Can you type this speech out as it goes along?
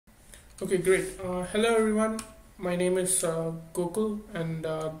Okay, great. Hello, everyone. My name is Gokul, and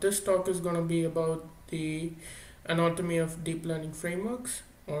this talk is going to be about the anatomy of deep learning frameworks,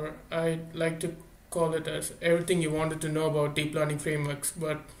 or I like to call it as everything you wanted to know about deep learning frameworks,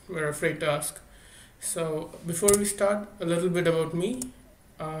 but were afraid to ask. So, before we start, a little bit about me.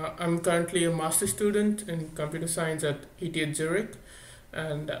 I'm currently a master's student in computer science at ETH Zurich,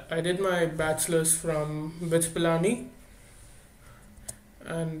 and I did my bachelor's from Pilani,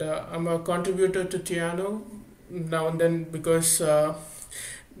 and I'm a contributor to Tiano now and then because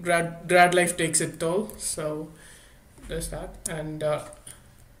grad life takes its toll. So there's that, and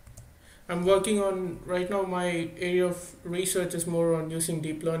I'm working on right now. My area of research is more on using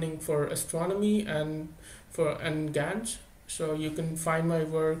deep learning for astronomy and GANs. So you can find my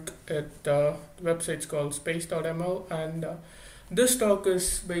work at the website's called space.ml, and this talk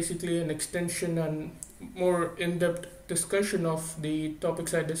is basically an extension and more in-depth discussion of the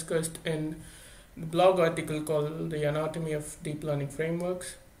topics I discussed in the blog article called The Anatomy of Deep Learning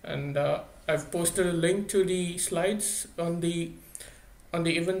Frameworks. And I've posted a link to the slides on the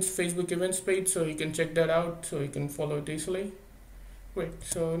events Facebook events page, so you can check that out, so you can follow it easily. Great.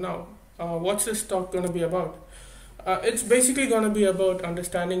 So now, what's this talk going to be about? It's basically going to be about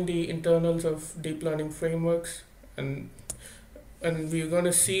understanding the internals of deep learning frameworks, and we're going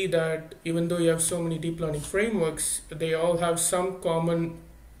to see that even though you have so many deep learning frameworks, they all have some common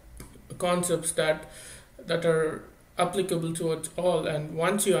concepts that are applicable towards all. And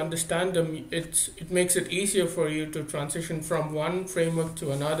once you understand them, it makes it easier for you to transition from one framework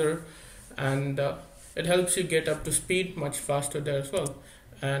to another, and it helps you get up to speed much faster there as well.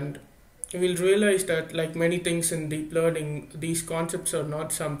 And we'll realize that, like many things in deep learning, these concepts are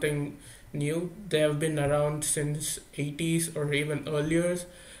not something new. They have been around since 80s or even earlier,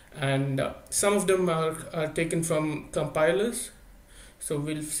 and some of them are taken from compilers, so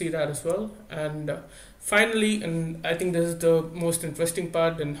we'll see that as well. And finally, and I think this is the most interesting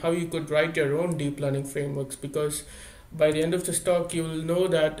part, and how you could write your own deep learning frameworks, because by the end of this talk you will know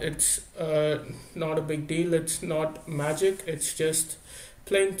that it's not a big deal, it's not magic, it's just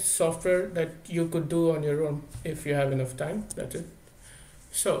plain software that you could do on your own if you have enough time. That's it.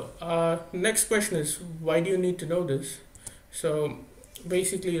 So next question is, why do you need to know this? So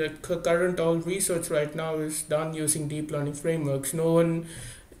basically, like, current all research right now is done using deep learning frameworks. No one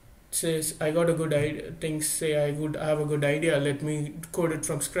says, I got a good idea, things say I would have a good idea, let me code it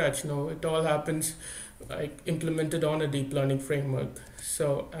from scratch. No, it all happens like implemented on a deep learning framework.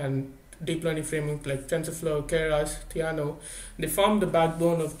 So, and deep learning framework like TensorFlow, Keras, Theano, they form the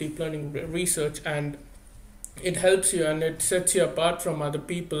backbone of deep learning research, and it helps you and it sets you apart from other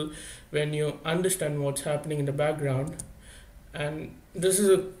people when you understand what's happening in the background. And this is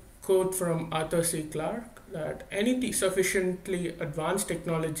a quote from Arthur C. Clarke, that any sufficiently advanced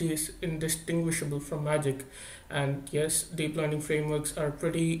technology is indistinguishable from magic. And yes, deep learning frameworks are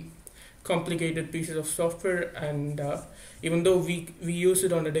pretty complicated pieces of software, and even though we use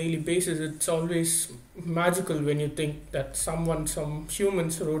it on a daily basis, it's always magical when you think that some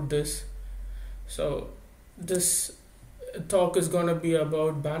humans wrote this. So this talk is going to be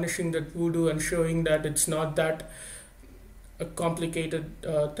about banishing that voodoo and showing that it's not that a complicated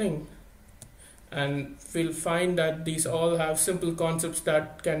thing. And we'll find that these all have simple concepts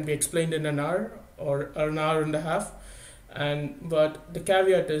that can be explained in an hour or an hour and a half. But the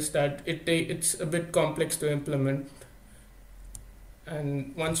caveat is that it's a bit complex to implement.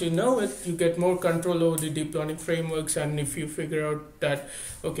 And once you know it, you get more control over the deep learning frameworks. And if you figure out that,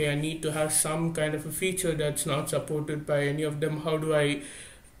 okay, I need to have some kind of a feature that's not supported by any of them, how do I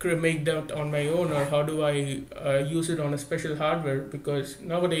make that on my own, or how do I use it on a special hardware? Because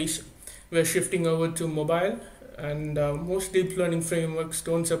nowadays we're shifting over to mobile, and most deep learning frameworks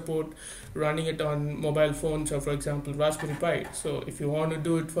don't support running it on mobile phones, or for example Raspberry Pi. So if you want to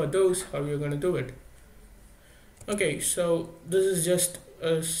do it for those, how are you going to do it? Okay, so this is just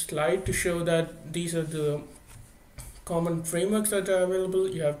a slide to show that these are the common frameworks that are available.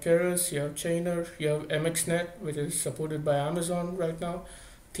 You have Keras, you have Chainer, you have MXNet, which is supported by Amazon right now,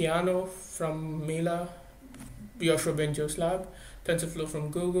 Theano from Mila, Yoshua Bengio's lab, TensorFlow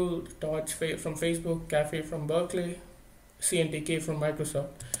from Google, Torch from Facebook, Caffe from Berkeley, CNTK from Microsoft.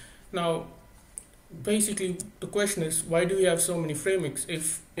 Now, basically, the question is, why do we have so many frameworks?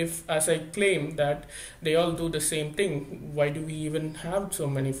 If as I claim that they all do the same thing, why do we even have so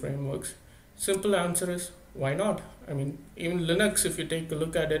many frameworks? Simple answer is, why not? I mean, even Linux, if you take a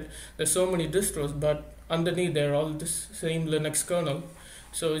look at it, there's so many distros, but underneath they're all the same Linux kernel.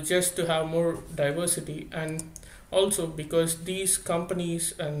 So it's just to have more diversity. And also because these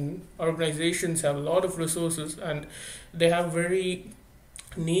companies and organizations have a lot of resources, and they have very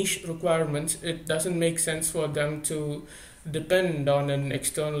niche requirements, it doesn't make sense for them to depend on an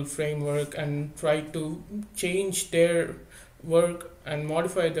external framework and try to change their work and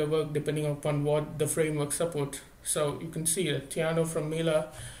modify their work depending upon what the framework supports. So you can see that Tiano from Mila,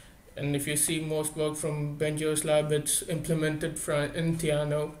 and if you see most work from Benjo's lab, it's implemented in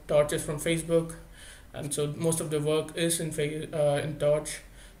Tiano. Torch is from Facebook, and so most of the work is in Torch.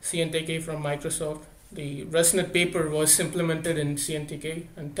 CNTK from Microsoft. The ResNet paper was implemented in CNTK,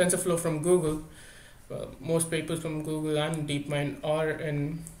 and TensorFlow from Google. Most papers from Google and DeepMind are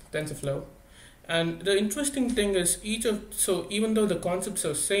in TensorFlow. And the interesting thing is so even though the concepts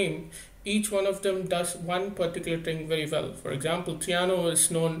are same, each one of them does one particular thing very well. For example, Tiano is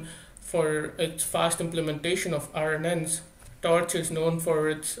known for its fast implementation of RNNs. Torch is known for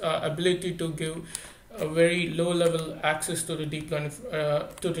its ability to give a very low level access to the deep learning,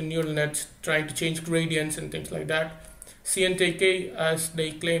 to the neural nets, trying to change gradients and things like that. CNTK, as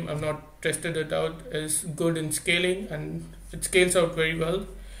they claim, I've not tested it out, is good in scaling, and it scales out very well,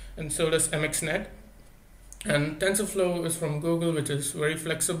 and so does MXNet. And TensorFlow is from Google, which is very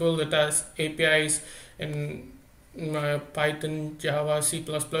flexible. It has APIs in Python, Java, C++,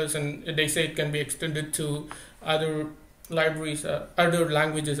 and they say it can be extended to other libraries, other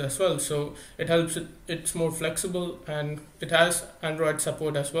languages as well. So it helps it's more flexible, and it has Android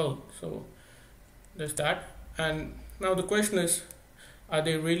support as well. So there's that. And now the question is, are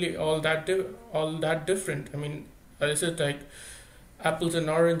they really all that different? I mean, is it like apples and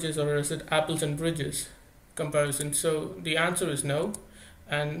oranges, or is it apples and bridges comparison? So the answer is no,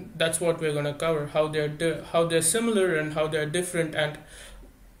 and that's what we're going to cover, how they're similar and how they're different. And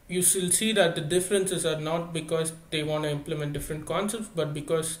you will see that the differences are not because they want to implement different concepts, but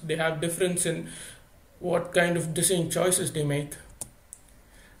because they have difference in what kind of design choices they make.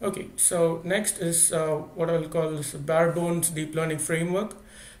 Okay, so next is what I'll call this bare bones deep learning framework.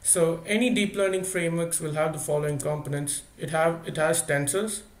 So any deep learning frameworks will have the following components. It has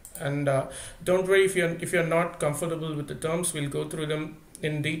tensors, and don't worry if you're not comfortable with the terms, we'll go through them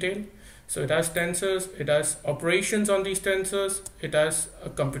in detail. So it has tensors, it has operations on these tensors, it has a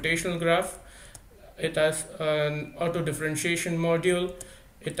computational graph, it has an auto differentiation module,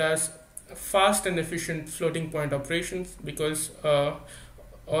 it has fast and efficient floating point operations, because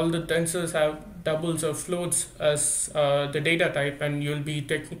all the tensors have doubles or floats as the data type, and you'll be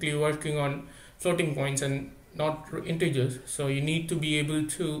technically working on floating points and not integers. So you need to be able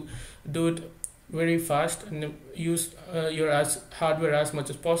to do it very fast and use your hardware as much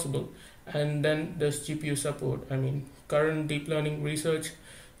as possible. And then there's GPU support. I mean, current deep learning research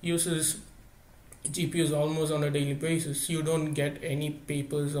uses GPUs almost on a daily basis. You don't get any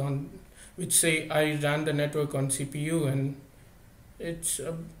papers on which say I ran the network on CPU, and it's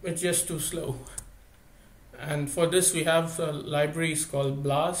just too slow. And for this we have libraries called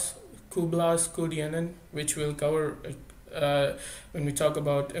BLAS, cuBLAS, cuDNN, which we'll cover when we talk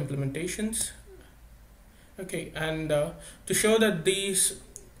about implementations. Okay, and to show that these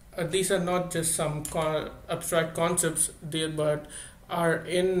are not just some abstract concepts, but are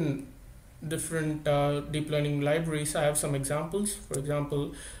in different deep learning libraries, I have some examples. For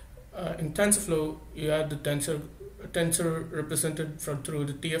example, in TensorFlow, you have the tensor represented through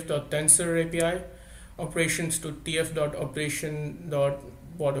the tf.tensor API, operations to tf.operation.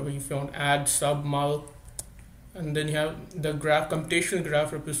 Whatever you found, add, sub, mul, and then you have the graph, computational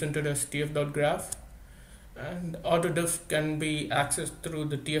graph, represented as tf.graph. And autodiff can be accessed through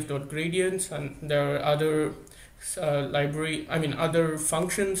the tf.gradients, and there are other other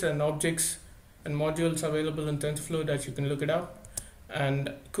functions and objects and modules available in TensorFlow that you can look it up.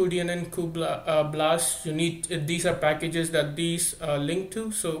 And cuDNN, cuBLAS, these are packages that these link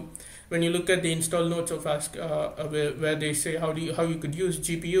to. So when you look at the install notes of Ask, where they say how you could use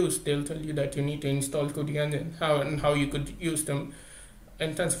GPUs, they'll tell you that you need to install cuDNN, how you could use them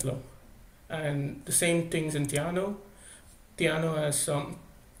in TensorFlow. And the same things in Tiano. Tiano has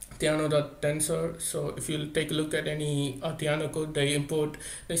Tiano.tensor. So if you take a look at any Tiano code,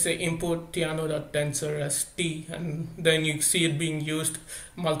 they say import Tiano.tensor as T, and then you see it being used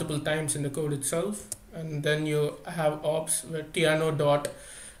multiple times in the code itself. And then you have ops where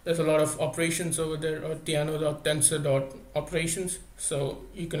there's a lot of operations over there, or Tiano.tensor.operations. So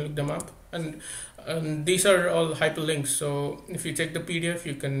you can look them up. And these are all hyperlinks. So if you check the PDF,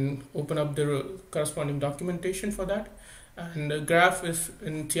 you can open up the corresponding documentation for that. And the graph is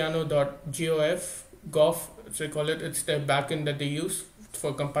in Tiano.gof, as they call it. It's the backend that they use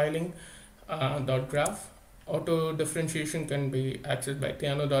for compiling .graph. Auto differentiation can be accessed by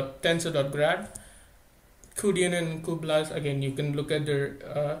Tiano.tensor.grad. cuDNN and cuBLAS, again, you can look at their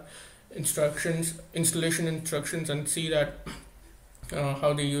installation instructions, and see that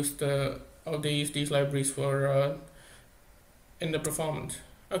how they use these libraries for in the performance.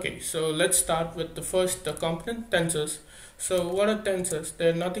 Okay, so let's start with the first component, tensors. So what are tensors?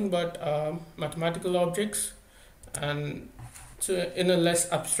 They're nothing but mathematical objects, and so in a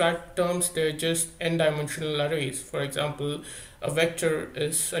less abstract terms, they're just n-dimensional arrays. For example, a vector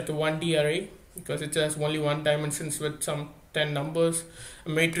is like a 1D array because it has only one dimensions with some 10 numbers. A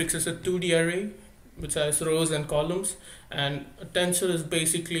matrix is a 2D array which has rows and columns, and a tensor is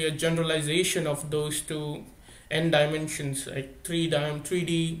basically a generalization of those two n dimensions, like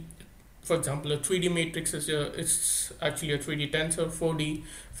 3D. For example, a 3D matrix is it's actually a 3D tensor, 4D,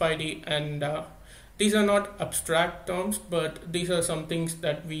 5D, and these are not abstract terms, but these are some things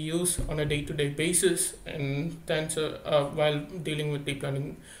that we use on a day-to-day basis in tensor while dealing with deep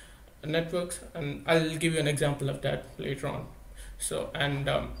learning networks, and I'll give you an example of that later on. So, and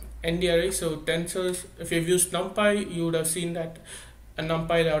ND array, so tensors, if you've used NumPy, you would have seen that a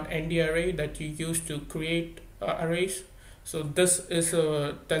NumPy.nd array that you use to create arrays. So this is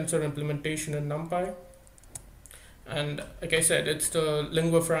a tensor implementation in NumPy, and like I said, it's the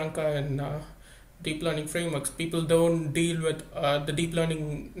lingua franca in deep learning frameworks. People don't deal with the deep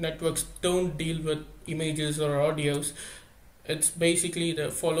learning networks don't deal with images or audios. It's basically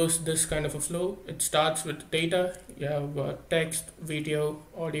follows this kind of a flow. It starts with data. You have text, video,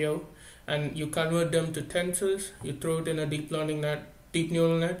 audio, and you convert them to tensors. You throw it in a deep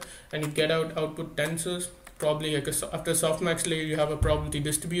neural net, and you get out output tensors. Probably like after softmax layer, you have a probability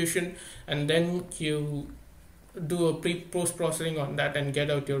distribution, and then you do a post processing on that and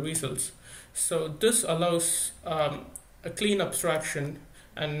get out your results. So this allows a clean abstraction,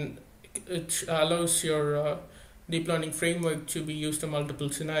 and it allows your deep learning framework to be used in multiple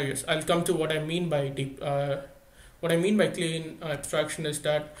scenarios. I'll come to what I mean by clean abstraction is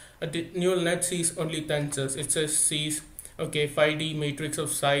that a neural net sees only tensors. It sees okay, 5D matrix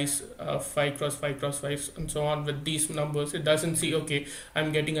of size 5 cross 5 cross 5 and so on with these numbers. It doesn't see okay,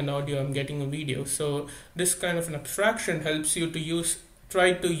 I'm getting an audio, I'm getting a video. So this kind of an abstraction helps you to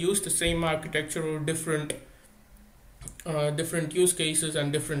try to use the same architecture or different use cases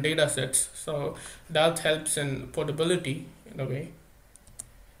and different data sets. So that helps in portability in a way.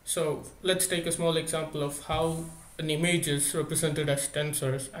 So let's take a small example of how an image is represented as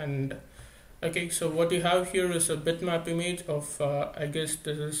tensors. And okay, so what you have here is a bitmap image of I guess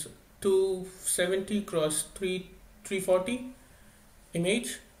this is 270 cross 340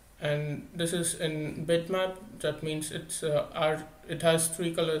 image, and this is in bitmap. That means it's it has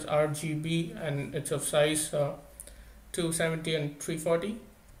three colors RGB, and it's of size 270 and 340.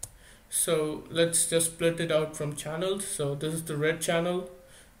 So let's just split it out from channels. So this is the red channel.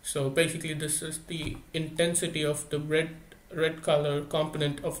 So basically this is the intensity of the red color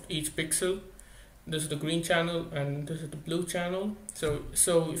component of each pixel. This is the green channel, and this is the blue channel. So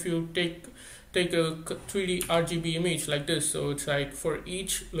if you take a 3D RGB image like this, so it's like for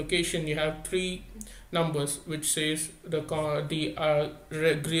each location you have three numbers which says the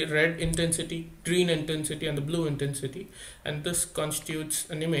red intensity, green intensity, and the blue intensity, and this constitutes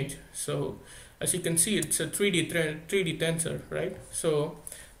an image. So as you can see, it's a 3D tensor, right? So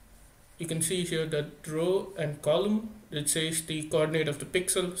you can see here that row and column, it says the coordinate of the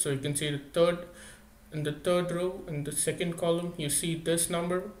pixel. So you can see in the third row, in the second column, you see this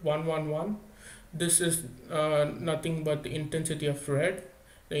number 111. This is nothing but the intensity of red,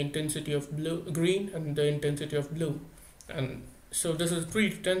 the intensity of green, and the intensity of blue. And so this is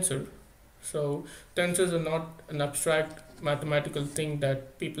 3D tensor. So tensors are not an abstract mathematical thing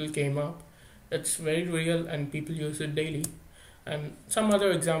that people came up. It's very real, and people use it daily. And some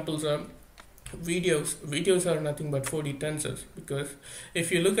other examples are videos. Videos are nothing but 4D tensors, because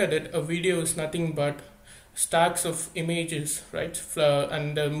if you look at it, a video is nothing but stacks of images, right?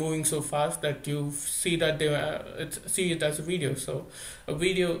 And they're moving so fast that you see that see it as a video. So a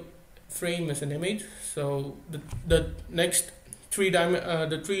video frame is an image. So the next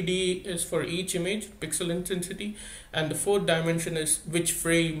the 3D is for each image, pixel intensity, and the fourth dimension is which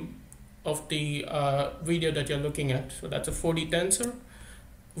frame of the video that you're looking at. So that's a 4D tensor.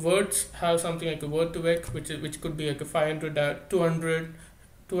 Words have something like a word to vec, which could be like a 200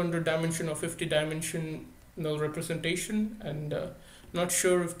 dimension or 50 dimensional representation. And not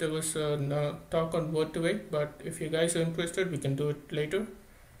sure if there was a talk on word to vec, but if you guys are interested, we can do it later.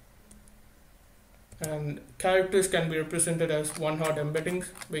 And characters can be represented as one-hot embeddings.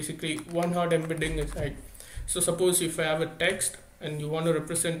 Basically, one-hot embedding is like, so suppose if I have a text and you want to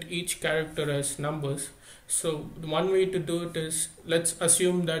represent each character as numbers. So one way to do it is, let's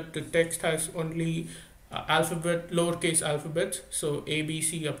assume that the text has only alphabet, lowercase alphabets, so A, B,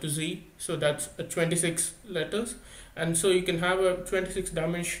 C up to Z. So that's 26 letters, and so you can have a 26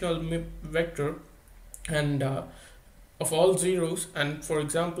 dimensional vector, and of all zeros. And for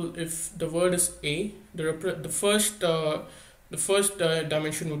example, if the word is A, the first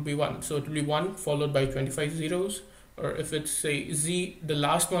dimension would be 1, so it will be 1 followed by 25 zeros. Or if it's say Z, the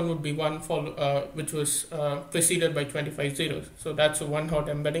last one would be 1 which was preceded by 25 zeros. So that's a one-hot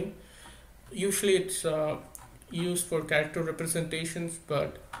embedding. Usually it's used for character representations,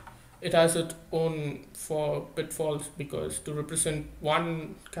 but it has its own pitfalls, because to represent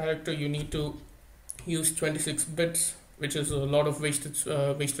one character you need to use 26 bits, which is a lot of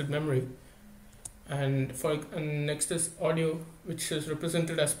wasted memory. And next is audio, which is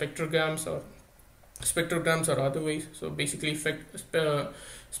represented as spectrograms or other ways. So basically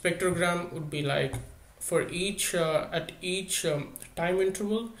spectrogram would be like for each at each time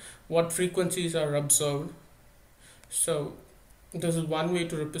interval what frequencies are observed. So this is one way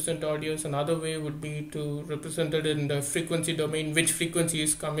to represent audios. Another way would be to represent it in the frequency domain, which frequency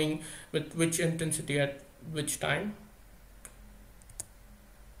is coming with which intensity at which time.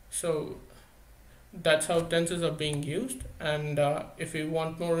 So that's how tensors are being used. And if you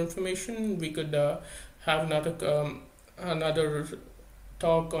want more information, we could have another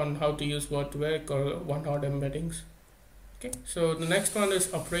talk on how to use word-to-vec or one-hot embeddings. Okay, so the next one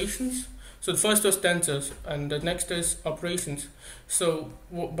is operations. So the first was tensors, and the next is operations. So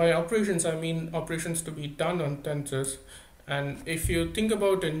by operations, I mean operations to be done on tensors. And if you think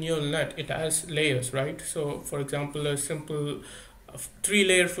about a neural net, it has layers, right? So for example, a simple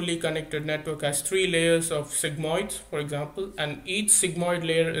 3-layer fully connected network has 3 layers of sigmoids, for example, and each sigmoid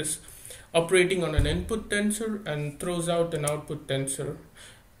layer is operating on an input tensor and throws out an output tensor.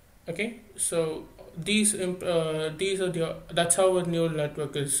 Okay, so that's how a neural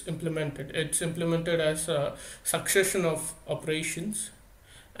network is implemented. It's implemented as a succession of operations,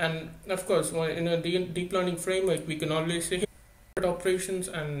 and of course, in a deep learning framework, we can always say operations.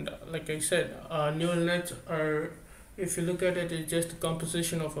 And like I said, neural nets are, if you look at it, it's just a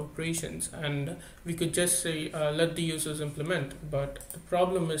composition of operations, and we could just say let the users implement. But the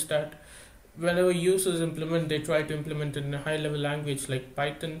problem is that whenever users implement, they try to implement in a high-level language like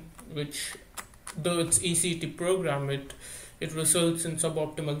Python, which, though it's easy to program, it results in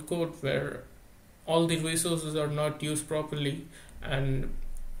suboptimal code where all the resources are not used properly. And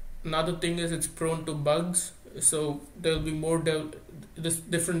another thing is it's prone to bugs. So there will be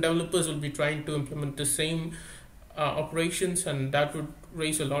different developers will be trying to implement the same operations, and that would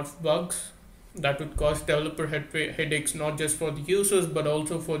raise a lot of bugs. That would cause developer headaches, not just for the users but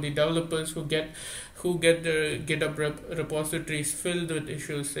also for the developers who get their GitHub repositories filled with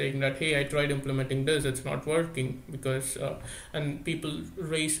issues saying that, hey, I tried implementing this, it's not working, because and people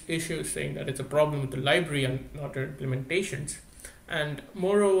raise issues saying that it's a problem with the library and not their implementations. And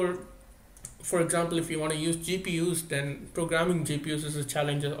moreover, for example, if you want to use GPUs, then programming GPUs is a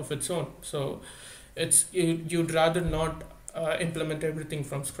challenge of its own. So you'd rather not implement everything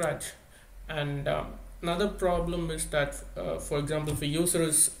from scratch. And another problem is that, for example, if a user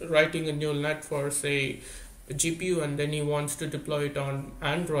is writing a neural net for, say, a GPU, and then he wants to deploy it on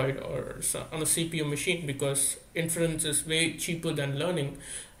Android or on a CPU machine, because inference is way cheaper than learning,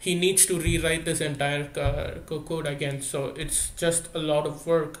 he needs to rewrite this entire code again. So it's just a lot of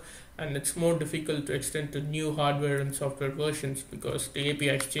work, and it's more difficult to extend to new hardware and software versions because the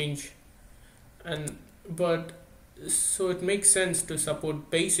APIs change. So it makes sense to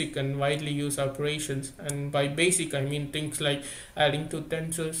support basic and widely used operations. And by basic, I mean things like adding 2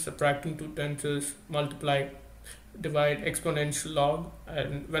 tensors, subtracting 2 tensors, multiply, divide, exponential, log.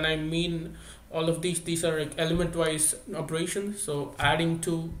 And when I mean all of these are like element-wise operations. So adding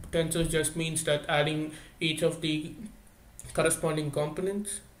 2 tensors just means that adding each of the corresponding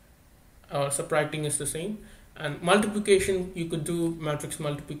components. Subtracting is the same. And multiplication, you could do matrix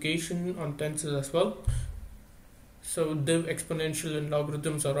multiplication on tensors as well. So div, exponential, and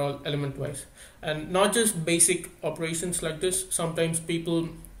logarithms are all element-wise. And not just basic operations like this. Sometimes people,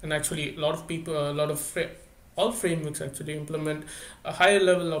 and actually all frameworks actually implement higher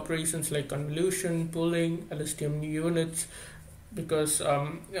level operations like convolution, pooling, LSTM units, because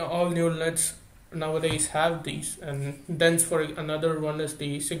all neural nets nowadays have these. And then for another one is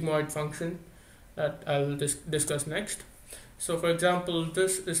the sigmoid function that I'll discuss next. So for example,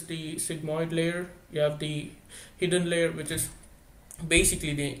 this is the sigmoid layer. You have the hidden layer, which is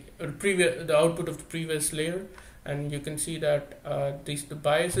basically the output of the previous layer, and you can see that the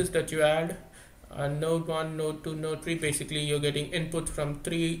biases that you add, node 1, node 2, node 3, basically you're getting input from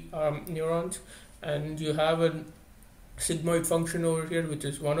 3 neurons, and you have a sigmoid function over here, which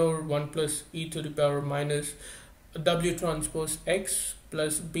is 1 over 1 plus e to the power minus w transpose x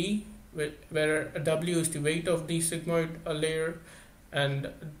plus b, where w is the weight of the sigmoid layer, and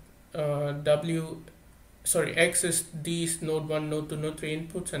x is these node 1, node 2, node 3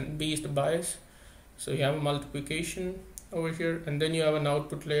 inputs, and b is the bias. So you have a multiplication over here, and then you have an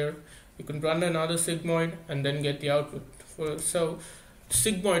output layer. You can run another sigmoid and then get the output. So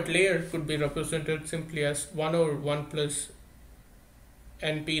sigmoid layer could be represented simply as 1 over 1 plus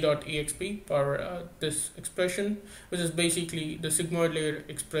np.exp for this expression, which is basically the sigmoid layer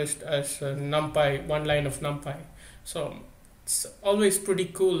expressed as numpy, one line of numpy. So it's always pretty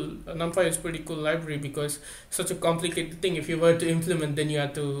cool. NumPy is pretty cool library because such a complicated thing. If you were to implement, then you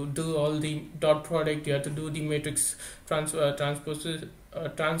have to do all the dot product, you have to do the matrix transpose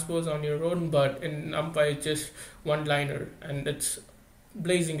on your own, but in NumPy it's just one liner and it's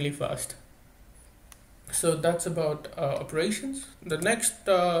blazingly fast. So that's about operations. The next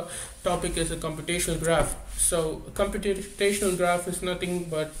topic is a computational graph. So a computational graph is nothing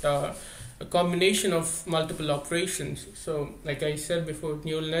but a combination of multiple operations. So like I said before,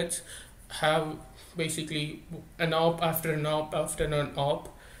 neural nets have basically an op after an op after an op.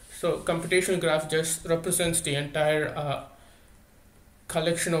 So computational graph just represents the entire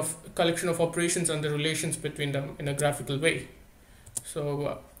collection of operations and the relations between them in a graphical way.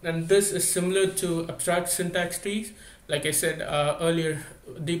 So and this is similar to abstract syntax trees. Like I said earlier,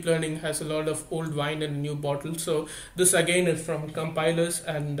 deep learning has a lot of old wine in a new bottle. So this again is from compilers,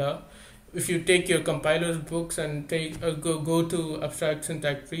 and if you take your compilers books and go to abstract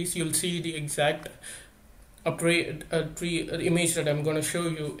syntax trees, you'll see the exact tree image that I'm going to show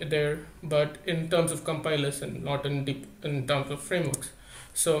you there, but in terms of compilers and not in terms of frameworks.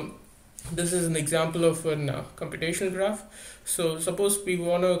 So this is an example of a computational graph. So suppose we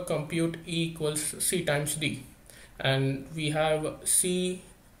want to compute E equals C times D, and we have C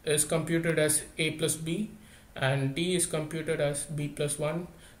is computed as A plus B and D is computed as B plus 1.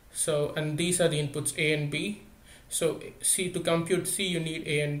 So, and these are the inputs A and B. So to compute C you need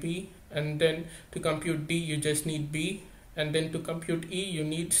A and B, and then to compute D you just need B, and then to compute E you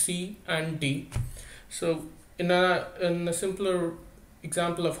need C and D. So in a simpler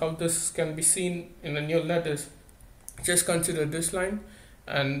example of how this can be seen in a neural net is, just consider this line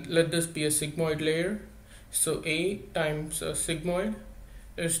and let this be a sigmoid layer. So A times a sigmoid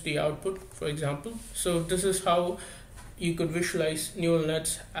is the output, for example. So this is how you could visualize neural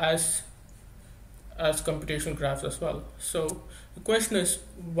nets as computational graphs as well. So the question is,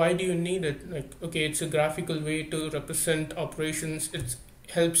 why do you need it? Like, okay, it's a graphical way to represent operations. It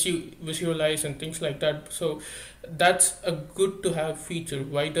helps you visualize and things like that. So that's a good to have feature.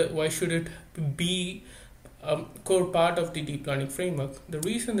 Why should it be a core part of the deep learning framework? The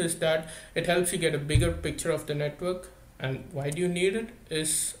reason is that it helps you get a bigger picture of the network. And why do you need it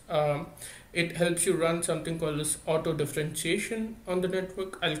is it helps you run something called as auto differentiation on the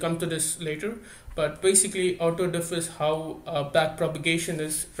network. I'll come to this later, but basically auto diff is how back propagation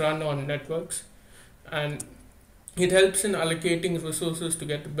is run on networks, and it helps in allocating resources to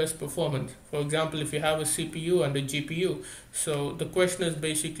get the best performance. For example, if you have a CPU and a GPU, so the question is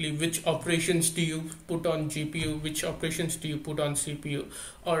basically which operations do you put on GPU, which operations do you put on CPU,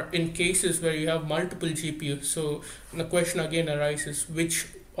 or in cases where you have multiple GPUs, so the question again arises, which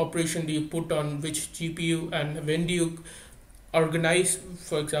operation do you put on which GPU, and when do you organize,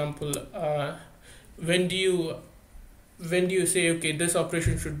 for example, when do you say, okay, this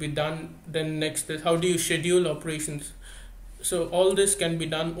operation should be done, then next is how do you schedule operations? So all this can be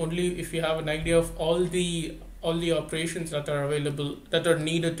done only if you have an idea of all the operations that are available, that are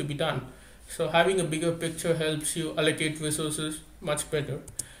needed to be done. So having a bigger picture helps you allocate resources much better,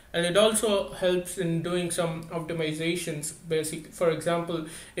 and it also helps in doing some optimizations. Basic, for example,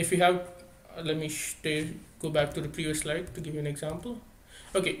 if you have let me go back to the previous slide to give you an example.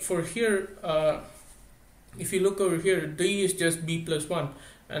 Okay, for here if you look over here, D is just B plus 1,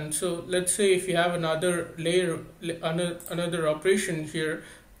 and so let's say if you have another layer, another operation here,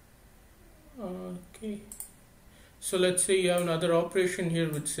 okay, so let's say you have another operation here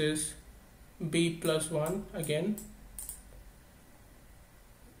which says B plus 1 again.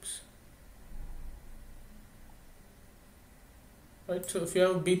 Right, so if you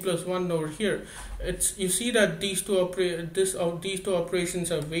have B plus 1 over here, you see that these two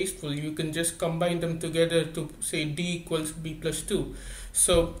operations are wasteful. You can just combine them together to say D equals B plus 2.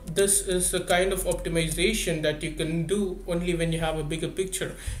 So this is the kind of optimization that you can do only when you have a bigger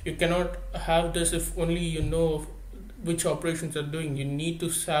picture. You cannot have this if only you know which operations are doing. You need to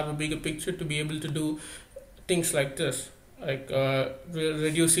have a bigger picture to be able to do things like this, like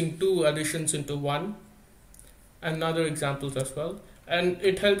reducing two additions into one, and other examples as well. And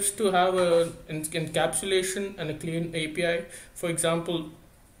it helps to have a encapsulation and a clean API. For example,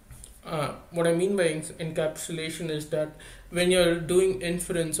 what I mean by encapsulation is that when you're doing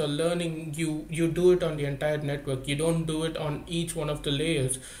inference or learning, you do it on the entire network. You don't do it on each one of the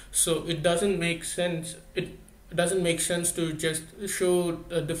layers. So it doesn't make sense. It doesn't make sense to just show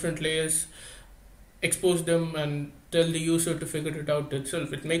different layers, expose them, and tell the user to figure it out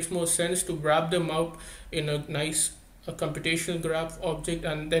itself. It makes more sense to wrap them up in a nice computational graph object,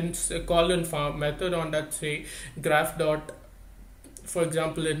 and then call in method on that, say graph dot. For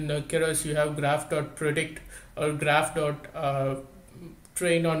example, in Keras you have graph.predict or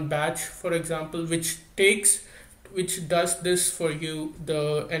graph.train on batch, for example, which does this for you,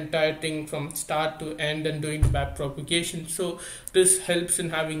 the entire thing from start to end and doing back propagation. So this helps in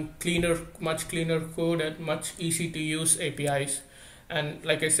having much cleaner code and much easy to use APIs. And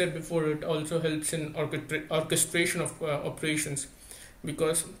like I said before, it also helps in orchestration of operations,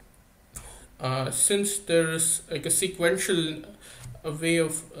 because since there is like a sequential way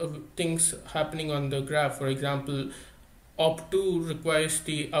of things happening on the graph. For example, op2 requires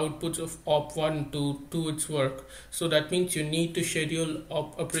the outputs of op1 to do its work. So that means you need to schedule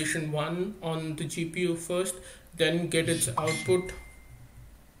operation 1 on the GPU first, then get its output.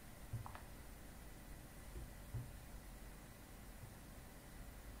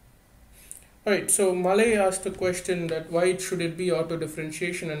 Alright, so Malay asked the question that why should it be auto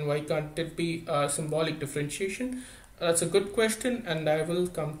differentiation and why can't it be symbolic differentiation? That's a good question, and I will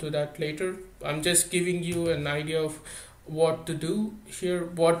come to that later. I'm just giving you an idea of what to do here,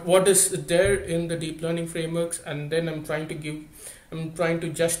 what is there in the deep learning frameworks, and then I'm trying to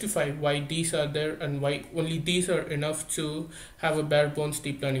justify why these are there and why only these are enough to have a bare bones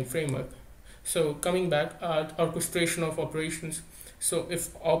deep learning framework. So coming back, orchestration of operations. So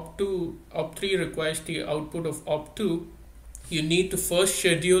if op3 requires the output of op2, you need to first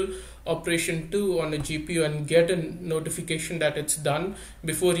schedule operation 2 on a GPU and get a notification that it's done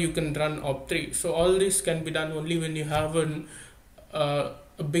before you can run op3. So all this can be done only when you have a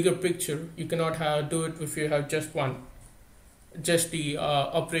bigger picture. You cannot do it if you have just the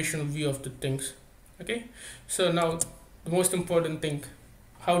operational view of the things. Okay, so now the most important thing: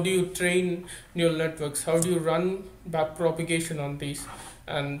 how do you train neural networks? How do you run back propagation on these?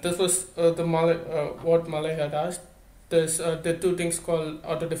 And this was what Malay had asked. There are two things called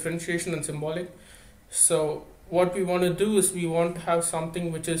auto differentiation and symbolic. So what we want to do is we want to have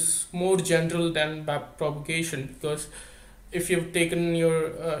something which is more general than back propagation, because if you've taken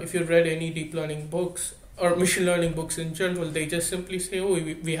if you've read any deep learning books or machine learning books in general, they just simply say, oh,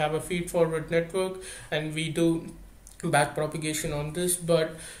 we have a feed forward network and we do back propagation on this.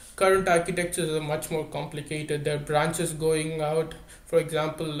 But current architectures are much more complicated. There are branches going out. For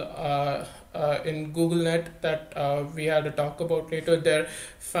example, in GoogleNet that we had a talk about later, they're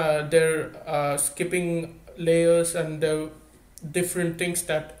skipping layers, and there are different things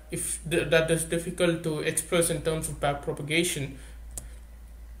that that is difficult to express in terms of back propagation.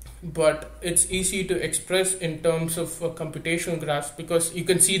 But it's easy to express in terms of computational graphs, because you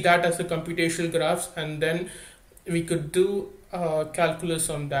can see that as a computational graphs, and then we could do calculus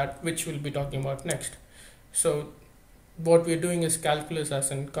on that, which we'll be talking about next. So what we're doing is calculus,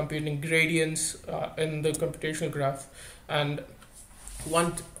 as in computing gradients in the computational graph. And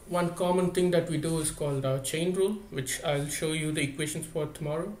one common thing that we do is called chain rule, which I'll show you the equations for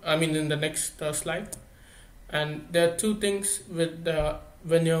tomorrow. I mean in the next slide. And there are two things with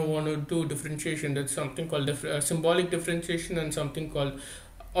when you want to do differentiation. There's something called symbolic differentiation and something called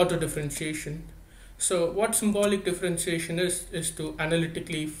auto differentiation. So what symbolic differentiation is to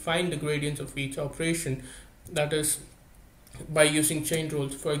analytically find the gradients of each operation. That is by using chain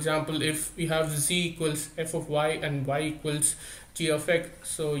rules. For example, if we have z equals f of y and y equals g of x,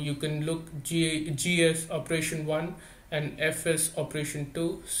 so you can look g as operation 1 and f as operation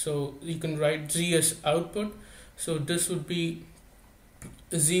 2. So you can write z as output. So this would be,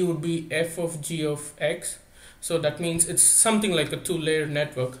 z would be f of g of x. So that means it's something like a two-layer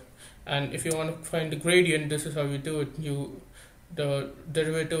network. And if you want to find the gradient, this is how you do it. The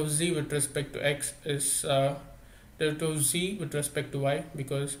derivative of z with respect to x is derivative of z with respect to y,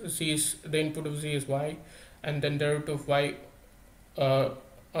 because z is the input of z is y, and then derivative of y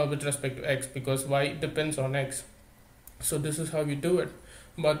with respect to x, because y depends on x. So this is how you do it.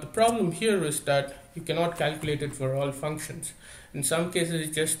 But the problem here is that you cannot calculate it for all functions. In some cases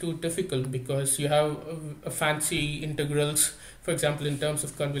it's just too difficult, because you have fancy integrals, for example in terms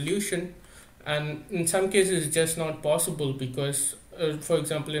of convolution, and in some cases it's just not possible, because for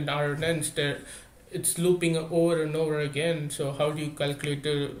example in RNNs it's looping over and over again. So how do you calculate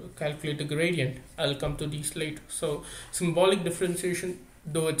the gradient? I'll come to these later. So symbolic differentiation,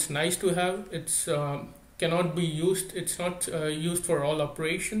 though it's nice to have, it's cannot be used. It's not used for all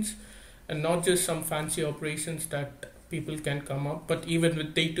operations, and not just some fancy operations that people can come up. But even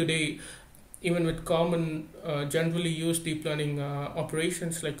with day-to-day, even with common, generally used deep learning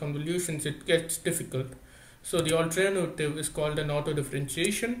operations like convolutions, it gets difficult. So the alternative is called an auto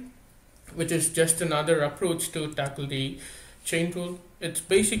differentiation, which is just another approach to tackle the chain rule. It's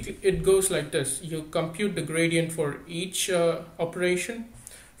basically, it goes like this: you compute the gradient for each operation.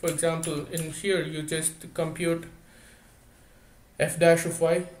 For example, in here you just compute f dash of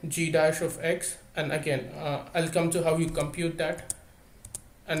y, g dash of x, and again I'll come to how you compute that.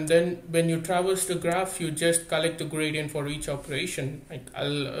 And then when you traverse the graph, you just collect the gradient for each operation. Like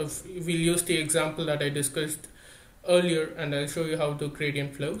we'll use the example that I discussed earlier, and I'll show you how the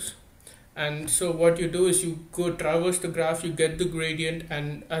gradient flows. And so what you do is you go traverse the graph, you get the gradient,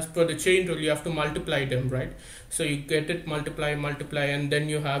 and as per the chain rule, you have to multiply them, right? So you get it, multiply, and then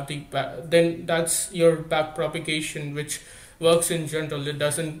you have the then that's your back propagation, which works in general. It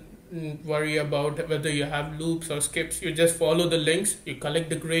doesn't worry about whether you have loops or skips. You just follow the links, you collect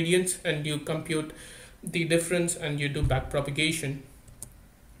the gradients, and you compute the difference, and you do back propagation.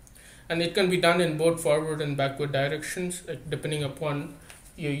 And it can be done in both forward and backward directions, depending upon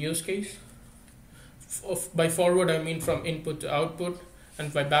your use case. By forward I mean from input to output,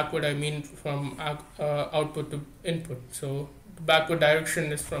 and by backward I mean from output to input. So the backward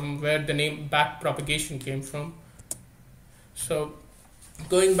direction is from where the name back propagation came from. So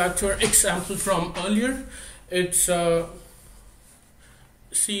going back to our example from earlier, it's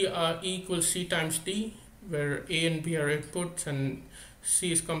C E equals C times D, where A and B are inputs, and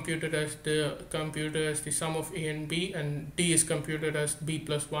C is computed as the sum of A and B, and D is computed as B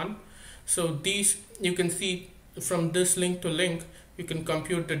plus 1. So these, you can see from this link to link, you can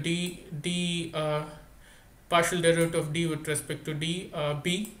compute the D partial derivative of D with respect to B.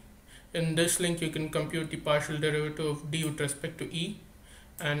 In this link, you can compute the partial derivative of D with respect to E,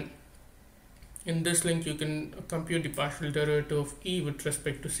 and in this link you can compute the partial derivative of E with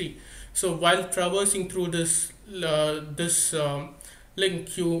respect to C. So while traversing through this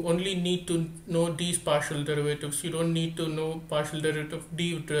link, you only need to know these partial derivatives. You don't need to know partial derivative of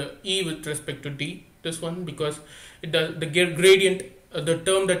D with E with respect to D, this one, because it does, the gradient, the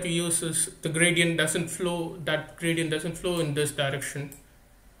term that we use is the gradient doesn't flow, that gradient doesn't flow in this direction.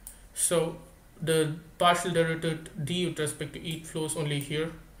 So the partial derivative D with respect to E flows only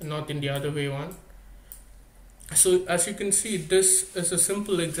here and not in the other way one. So as you can see, this is a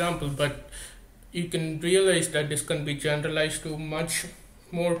simple example, but you can realize that this can be generalized to much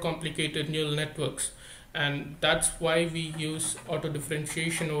more complicated neural networks, and that's why we use auto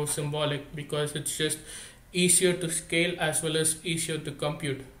differentiation over symbolic, because it's just easier to scale as well as easier to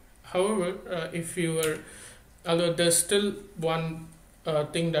compute. However, although there's still one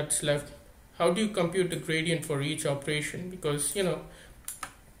thing that's left. How do you compute the gradient for each operation? Because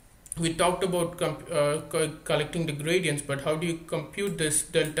we talked about collecting the gradients, but how do you compute this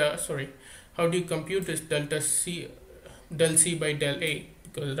how do you compute this del C by del A?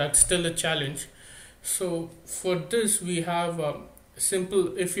 Because that's still a challenge. So for this, we have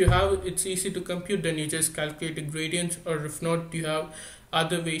simple, if you have, it's easy to compute, then you just calculate the gradients, or if not, you have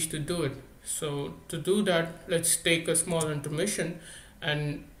other ways to do it. So to do that, let's take a small intermission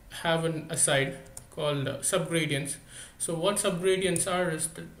and have an aside called subgradients. So what subgradients are is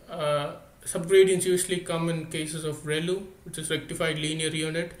that subgradients usually come in cases of ReLU, which is rectified linear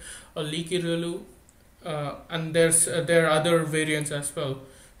unit, or leaky ReLU, and there are other variants as well.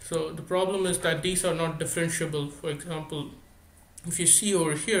 So the problem is that these are not differentiable. For example, if you see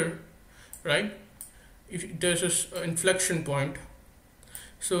over here, right, if there's an inflection point.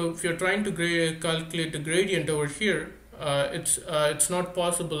 So if you're trying to calculate the gradient over here, it's not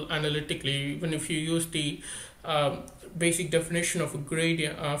possible analytically, even if you use the basic definition of a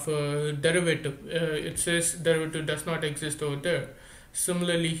gradient of a derivative. It says derivative does not exist over there.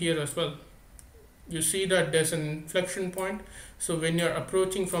 Similarly here as well, you see that there's an inflection point. So when you're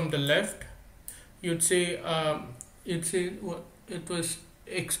approaching from the left, you'd say what it was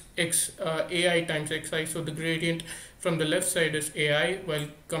ai times xi. So the gradient from the left side is ai, while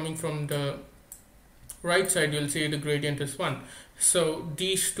coming from the right side, you'll see the gradient is 1. So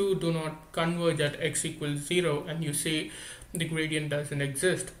these two do not converge at x equals 0, and you say the gradient doesn't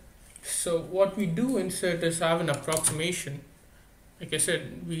exist. So what we do instead is have an approximation. Like I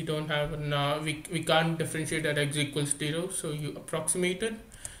said, we don't have an we can't differentiate at x equals 0, so you approximate it,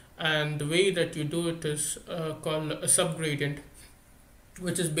 and the way that you do it is called a subgradient.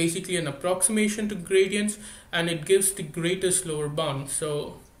 which is basically an approximation to gradients, and it gives the greatest lower bound.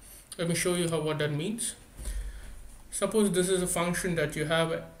 So let me show you what that means. Suppose this is a function that you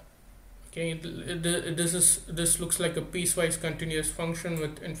have. Okay, this looks like a piecewise continuous function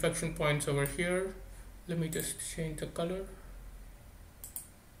with inflection points over here. Let me just change the color.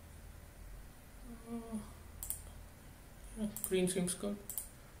 Green seems good.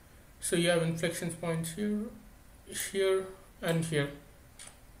 So you have inflection points here, here, and here.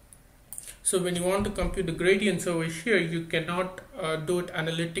 So when you want to compute the gradients over here, you cannot do it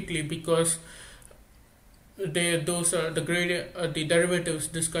analytically because those are the gradient, the derivative is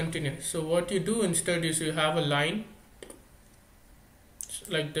discontinuous. So what you do instead is you have a line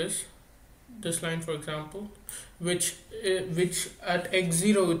like this line, for example, which at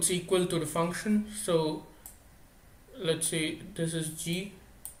x0 it's equal to the function. So let's say this is g.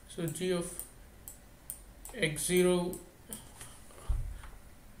 So g of x0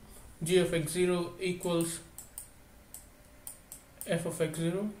 equals f of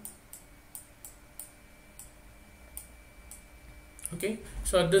x0. Okay,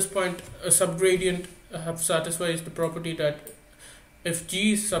 so at this point a subgradient satisfies the property that if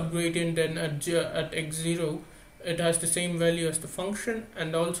g is subgradient, then at x0 it has the same value as the function,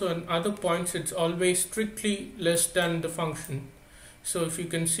 and also at other points it's always strictly less than the function. So if you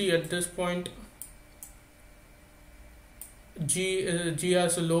can see at this point, g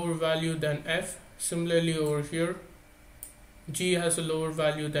has a lower value than f. Similarly over here, g has a lower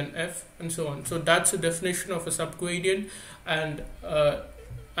value than f, and so on. So that's the definition of a subgradient, and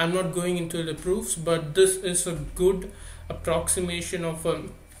I'm not going into the proofs, but this is a good approximation of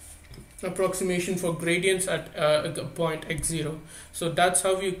approximation for gradients at a point x0. So that's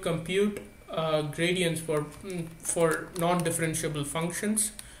how you compute gradients for non-differentiable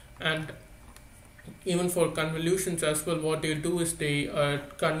functions, and even for convolutions as well. What they do is they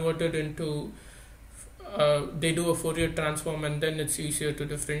convert it into they do a Fourier transform, and then it's easier to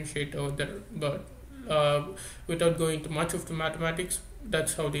differentiate over there. But without going to much of the mathematics,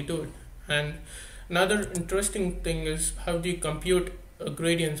 that's how they do it. And another interesting thing is how do you compute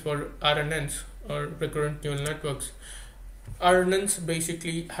gradients for RNNs, or recurrent neural networks. RNNs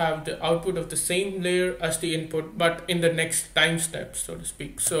basically have the output of the same layer as the input, but in the next time step, so to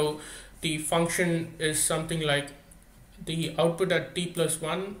speak. So the function is something like the output at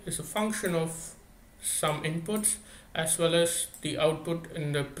t+1 is a function of some inputs as well as the output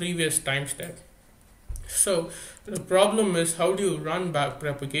in the previous time step. So the problem is, how do you run back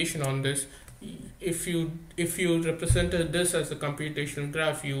propagation on this? If you represented this as a computational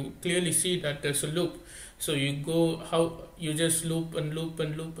graph, you clearly see that there's a loop. So you just loop and loop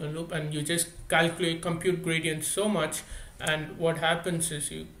and loop and loop, and you just compute gradients so much, and what happens is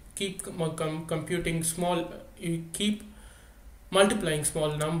you keep computing you keep multiplying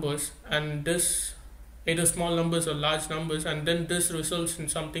small numbers, and this either small numbers or large numbers, and then this results in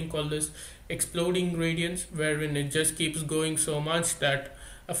something called as exploding gradients, wherein it just keeps going so much that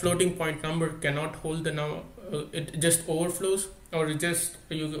a floating point number cannot hold the number, it just overflows, or you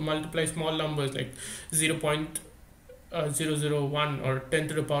multiply small numbers like 0.001 or 10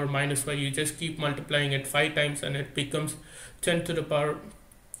 to the power minus 5. You just keep multiplying it 5 times and it becomes 10 to the power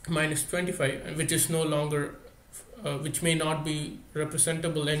minus 25, which is no longer which may not be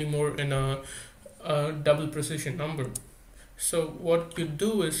representable anymore in a double precision number. So what you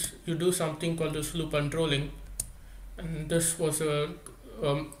do is you do something called this loop unrolling, and this was a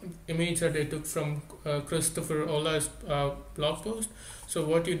image that I took from Christopher Ola's blog post. So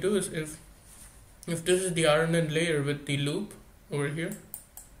what you do is, if this is the RNN layer with the loop over here,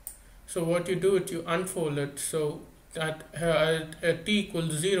 so what you do is you unfold it so that at t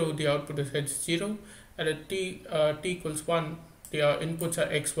equals 0 the output is h0, and at t equals 1 the inputs are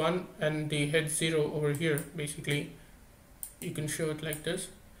x1 and the h0 over here. Basically you can show it like this,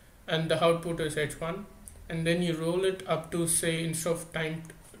 and the output is h1, and then you roll it up to, say, instead of time,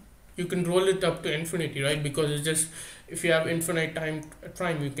 you can roll it up to infinity, right? Because it's just, if you have infinite time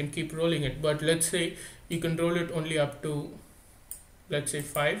you can keep rolling it. But let's say you can roll it only up to, let's say,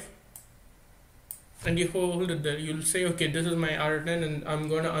 5, and you hold it there. You'll say, okay, this is my RNN, and I'm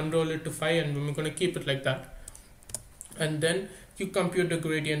going to unroll it to 5, and I'm going to keep it like that. And then you compute the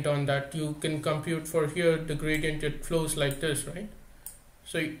gradient on that. You can compute for here the gradient, it flows like this, right?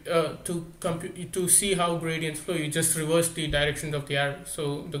 So to see how gradients flow, you just reverse the direction of the arrow.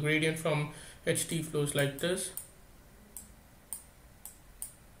 So the gradient from ht flows like this.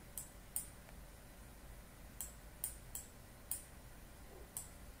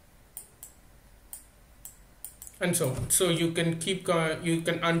 and so on. So you can you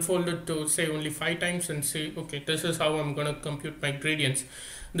can unfold it to say only 5 times and say, okay, this is how I'm going to compute my gradients.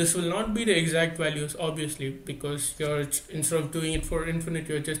 This will not be the exact values, obviously, because you're, instead of doing it for infinite,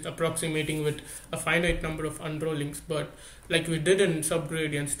 you're just approximating with a finite number of unrollings. But like we did in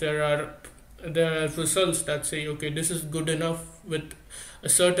subgradients, there are results that say, okay, this is good enough with a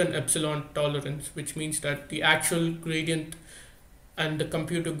certain epsilon tolerance, which means that the actual gradient and the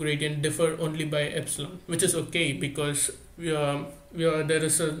computer gradient differ only by epsilon, which is okay, because there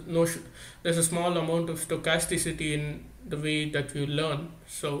is a notion, there's a small amount of stochasticity in the way that we learn,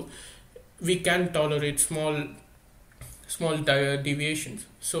 so we can tolerate small deviations.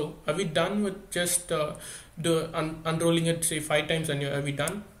 So are we done with just unrolling it say 5 times and are we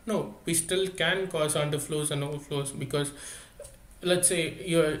done? No, we still can cause underflows and overflows, because let's say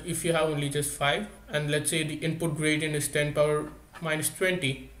if you have only just 5, and let's say the input gradient is 10 power minus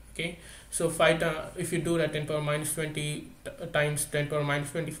 20, okay, so if you do that 10 power minus 20 times 10 power minus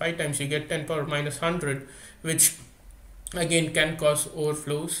 25 times, you get 10 power minus 100, which again can cause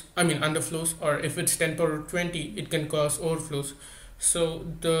overflows, I mean underflows, or if it's 10 power 20, it can cause overflows. So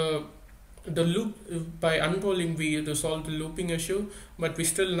the loop, by unrolling we resolve the looping issue, but we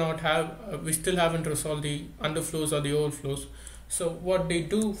still haven't resolved the underflows or the overflows. So what they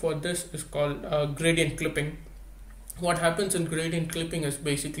do for this is called gradient clipping. What happens in gradient clipping is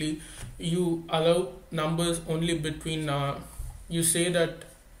basically you allow numbers only between you say that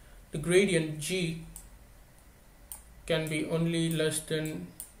the gradient g can be only less than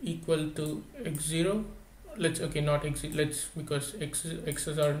equal to x0. Because x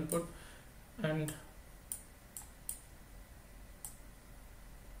is our input, and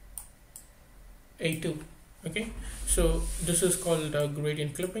a2. Okay, so this is called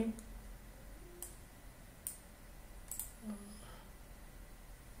gradient clipping.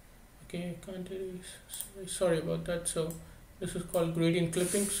 Okay, I can't sorry about that. So this is called gradient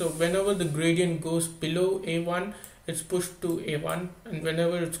clipping. So whenever the gradient goes below a1, it's pushed to a1, and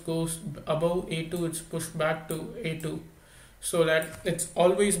whenever it goes above a2, it's pushed back to a2, so that it's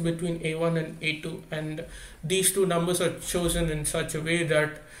always between a1 and a2, and these two numbers are chosen in such a way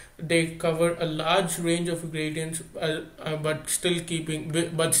that they cover a large range of gradients, but still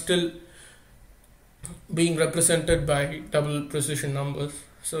being represented by double precision numbers.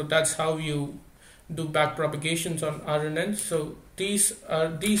 So that's how you do back propagations on RNNs. So these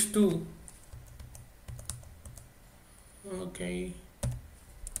two. Okay.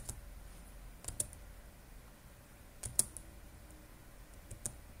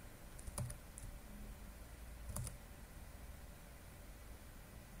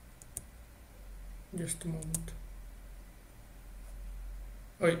 Just a moment.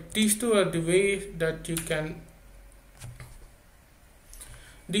 Alright, these two are the ways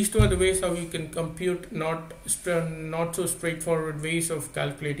how you can compute not so straightforward ways of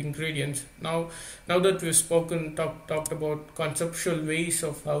calculating gradients. Now that we've talked about conceptual ways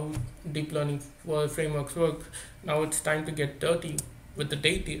of how deep learning frameworks work, now it's time to get dirty with the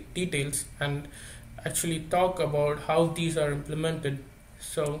details and actually talk about how these are implemented.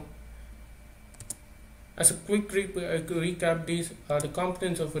 So as a quick recap, these are the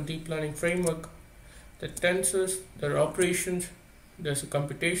components of a deep learning framework: the tensors, their operations. There's a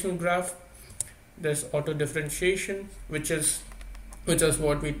computational graph, there's auto differentiation, which is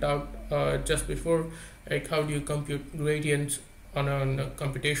what we talked just before, like how do you compute gradients on a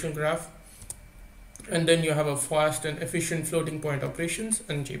computational graph, and then you have a fast and efficient floating point operations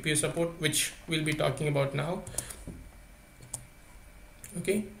and GPU support, which we'll be talking about now.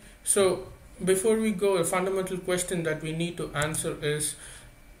 Okay, so before we go, a fundamental question that we need to answer is,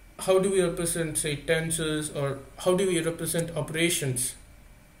 how do we represent, say, tensors, or how do we represent operations?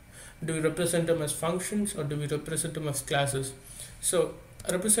 Do we represent them as functions, or do we represent them as classes? So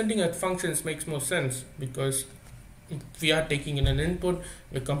representing as functions makes more sense, because we are taking in an input,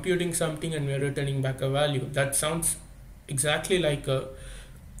 we're computing something, and we're returning back a value. That sounds exactly like a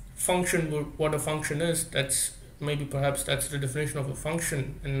function. What a function is, perhaps that's the definition of a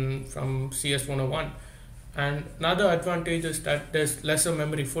function from CS 101. And another advantage is that there's lesser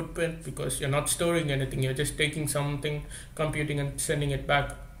memory footprint, because you're not storing anything, you're just taking something, computing, and sending it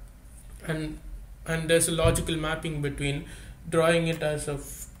back. And there's a logical mapping between drawing it as a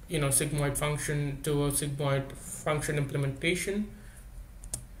sigmoid function to a sigmoid function implementation.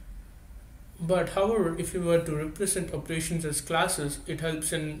 But however, if you were to represent operations as classes, it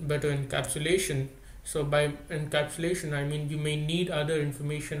helps in better encapsulation. So by encapsulation, I mean you may need other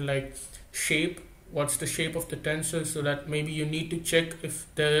information like shape. What's the shape of the tensor, so that maybe you need to check if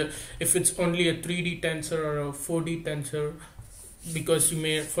it's only a 3D tensor or a 4D tensor, because you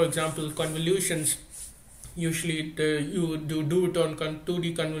may, for example, convolutions, usually you do it on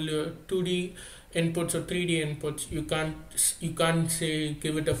 2D inputs or 3D inputs. You can't say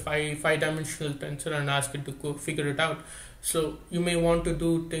give it a five dimensional tensor and ask it to go figure it out. So you may want to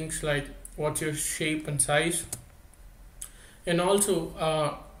do things like what's your shape and size, and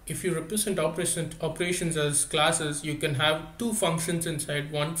also if you represent operations as classes, you can have two functions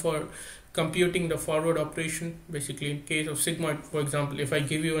inside. One for computing the forward operation, basically in case of sigmoid, for example, if I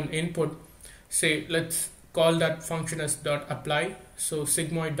give you an input, say let's call that function as dot apply. So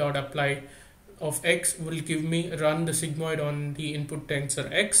sigmoid dot apply of x will give me run the sigmoid on the input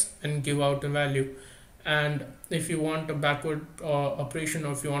tensor x and give out a value. And if you want a backward operation,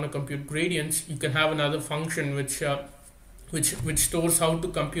 or if you want to compute gradients, you can have another function which stores how to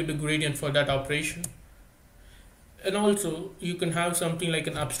compute the gradient for that operation. And also you can have something like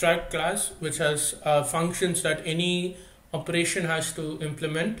an abstract class which has functions that any operation has to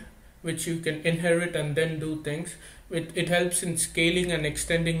implement, which you can inherit and then do things. It helps in scaling and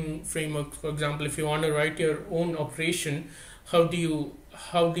extending frameworks. For example, if you want to write your own operation, how do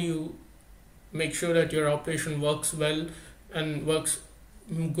you make sure that your operation works well and works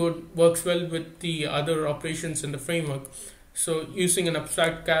well with the other operations in the framework? So using an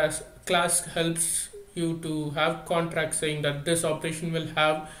abstract class helps you to have contracts saying that this operation will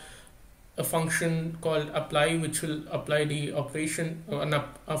have a function called apply, which will apply the operation, or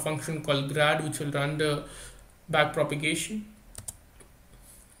a function called grad, which will run the back propagation.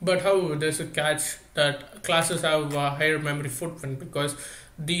 But however, there's a catch that classes have a higher memory footprint, because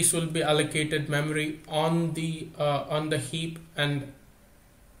these will be allocated memory on the heap, and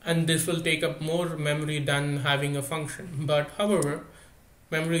this will take up more memory than having a function. But however,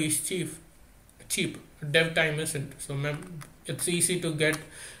 memory is cheap. Dev time isn't. So it's easy to get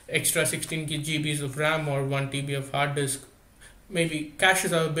extra 16 GBs of RAM or 1 TB of hard disk. Maybe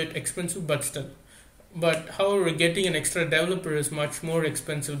caches are a bit expensive, but still. But however, getting an extra developer is much more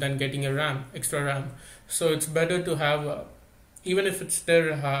expensive than getting extra RAM. So it's better to have, even if it's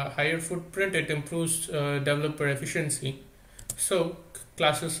their higher footprint, it improves developer efficiency. So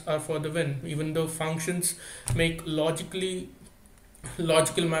classes are for the win. Even though functions make logical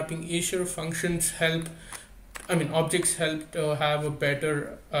mapping easier, objects help to have a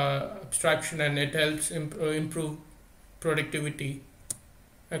better abstraction, and it helps improve productivity.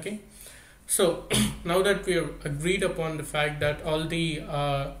 Okay, so now that we have agreed upon the fact that all the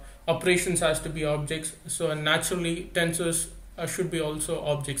operations has to be objects, so naturally tensors should be also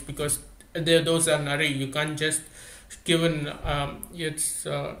objects, because those are an array. You can't just given you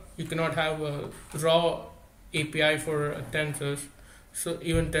cannot have a raw API for tensors. So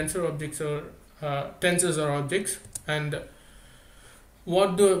even tensors are objects. And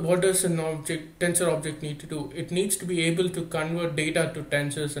what does an tensor object need to do? It needs to be able to convert data to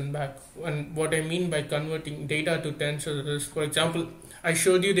tensors and back. And what I mean by converting data to tensors is, for example, I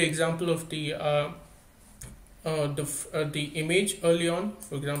showed you the example of the image early on.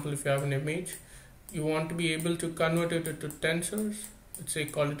 For example, if you have an image, you want to be able to convert it to tensors. Let's say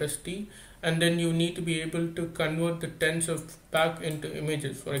call it as T, and then you need to be able to convert the tensor back into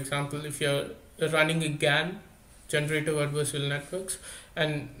images. For example, if you're running a GAN, generative adversarial networks,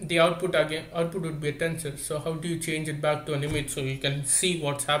 and the output would be a tensor. So how do you change it back to an image so you can see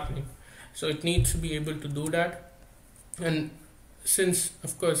what's happening? So it needs to be able to do that. And since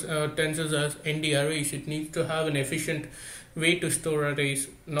of course tensors are ND arrays, it needs to have an efficient way to store arrays,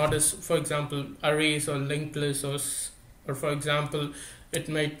 not as, for example, arrays or linked lists, or for example, it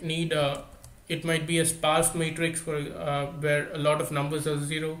might be a sparse matrix where a lot of numbers are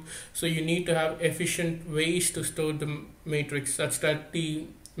zero. So you need to have efficient ways to store the matrix such that the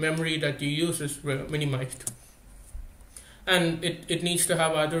memory that you use is minimized. And it needs to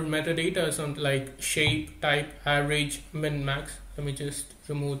have other metadata, something like shape, type, average, min, max. Let me just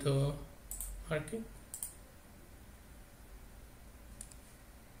remove the marking.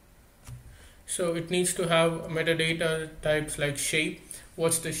 So it needs to have metadata types like shape.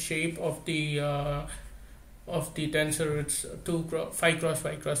 What's the shape of the tensor? It's 5 cross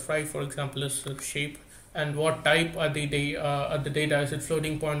 5 cross 5, for example, is the shape. And what type are the data? Is it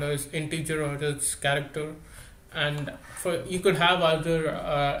floating point, or is integer, or is character? And you could have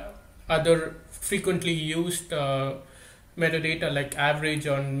other frequently used metadata like average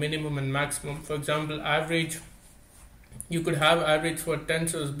on minimum and maximum. For example, average. You could have average for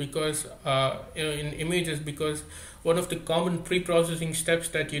tensors because in images, because one of the common pre-processing steps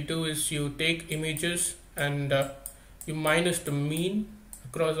that you do is you take images and you minus the mean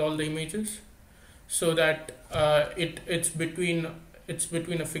across all the images, so that it's between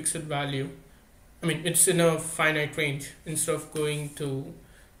a fixed value. It's in a finite range instead of going to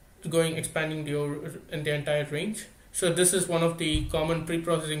expanding in the entire range. So this is one of the common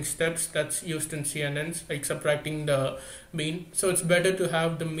pre-processing steps that's used in CNNs, like subtracting the mean. So it's better to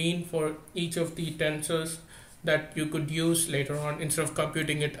have the mean for each of the tensors that you could use later on instead of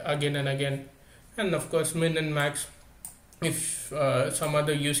computing it again and again. And of course, min and max if some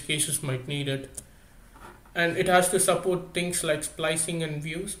other use cases might need it. And it has to support things like splicing and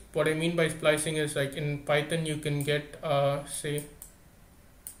views. What I mean by splicing is, like in Python you can get say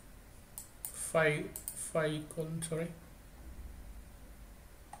phi colon, sorry,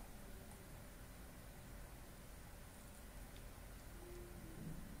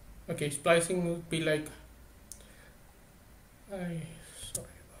 okay, splicing would be like, sorry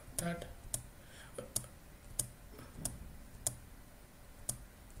about that.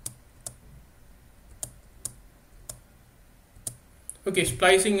 Okay,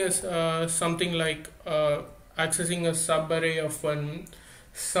 splicing is something like accessing a subarray of one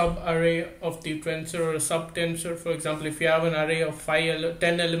subarray of the tensor or a subtensor. For example, if you have an array of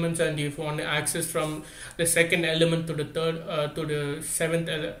 10 elements and if you want to access from the second element to the third to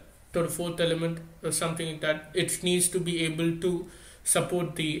the to the fourth element or something like that, it needs to be able to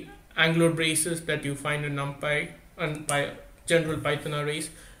support the angular braces that you find in NumPy and by general Python arrays.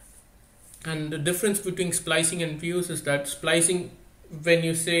 And the difference between splicing and views is that splicing, when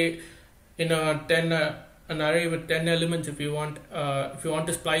you say in an array with 10 elements, if you want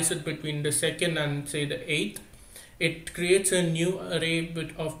to splice it between the second and say the eighth, it creates a new array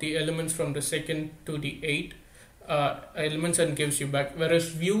of the elements from the second to the eighth elements and gives you back. Whereas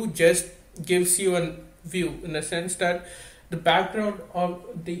view just gives you a view in the sense that the background of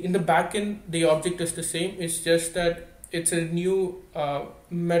in the backend the object is the same. It's just that it's a new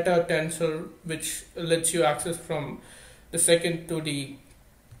meta tensor which lets you access from the second to the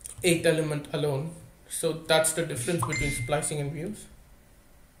eighth element alone. So that's the difference between splicing and views.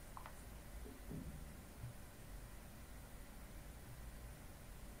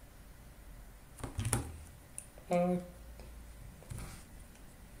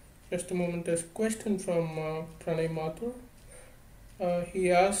 Just a moment, there's a question from Pranay Mathur.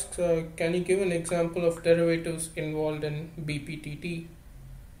 He asks, can you give an example of derivatives involved in BPTT?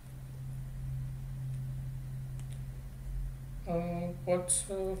 What's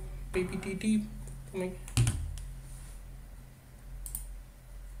BPTT for me?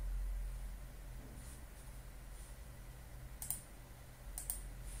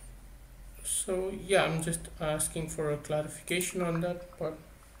 So yeah, I'm just asking for a clarification on that part.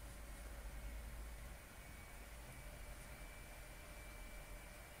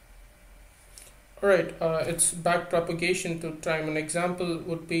 Alright, it's backpropagation to time. An example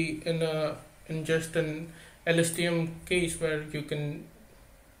would be in just an LSTM case where you can,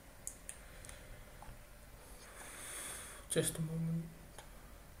 just a moment.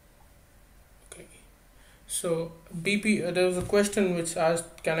 Okay, so there was a question which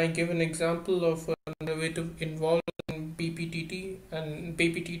asked, can I give an example of a derivative involved in BPTT? And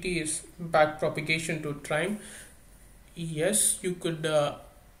BPTT is backpropagation to time. Yes, you could have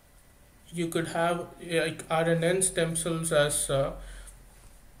like RNNs themselves as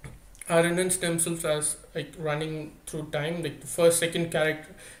like running through time. Like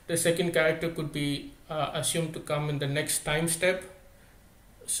the second character could be assumed to come in the next time step.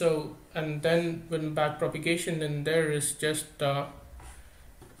 So, and then when backpropagation, then there is just I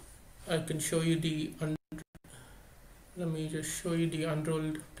can show you the let me just show you the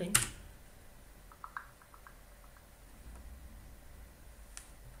unrolled thing.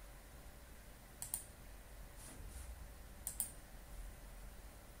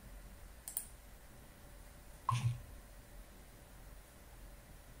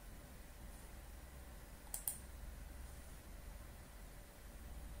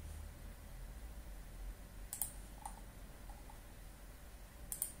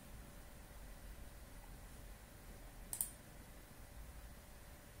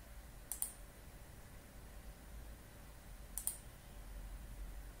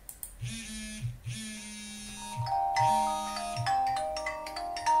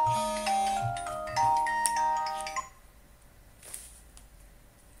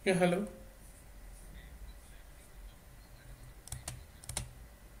 Yeah, hello.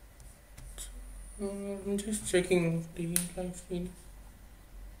 I'm just checking the live feed.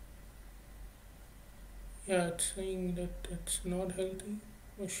 Yeah, it's saying that it's not healthy.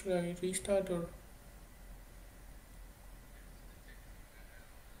 Or should I restart or?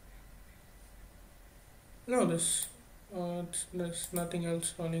 No, there's nothing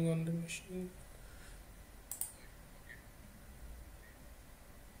else running on the machine.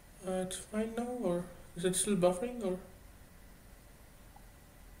 It's fine now, or is it still buffering, or?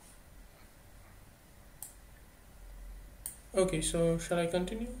 Okay, so shall I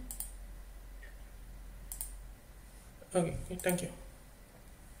continue? Okay, thank you.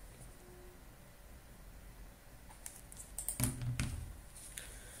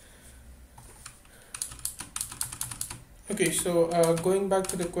 Okay, so going back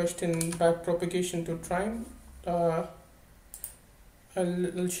to the question, back propagation to time, uh,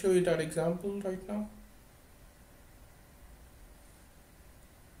 I'll show you that example right now.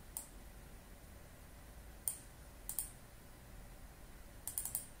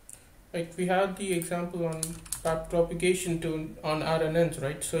 Like we have the example on back propagation to on RNNs,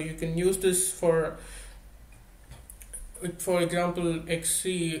 right? So you can use this for example,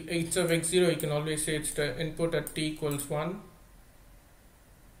 xc instead of x0, you can always say it's the input at t equals 1.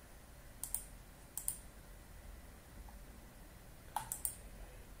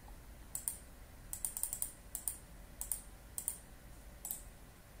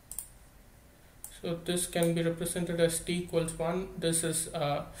 So this can be represented as t equals 1. This is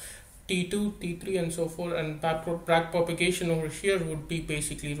T2, T3 and so forth, and back propagation over here would be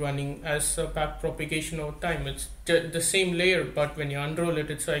basically running as a back propagation over time. It's the same layer, but when you unroll it,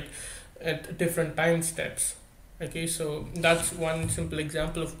 it's like at different time steps. Okay, so that's one simple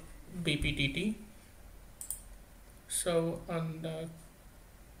example of BPTT. So on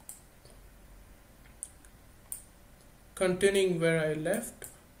continuing where I left,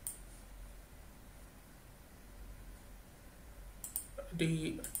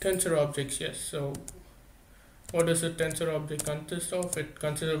 the tensor objects, yes. So what does a tensor object consist of? It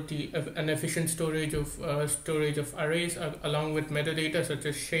consists of an efficient storage of arrays along with metadata such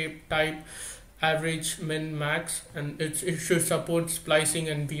as shape, type, average, min, max, and it should support splicing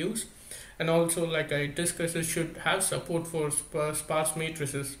and views. And also, like I discussed, it should have support for sparse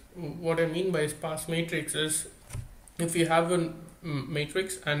matrices. What I mean by sparse matrix is if you have a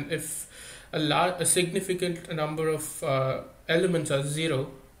matrix and if a significant number of elements are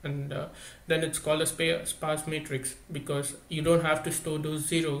 0, and then it's called a sparse matrix, because you don't have to store those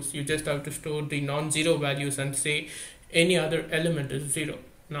zeros, you just have to store the non-zero values and say any other element is 0.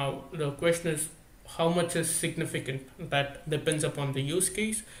 Now the question is how much is significant. That depends upon the use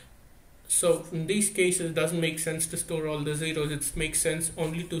case. So in these cases it doesn't make sense to store all the zeros. It makes sense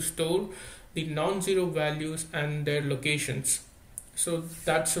only to store the non-zero values and their locations. So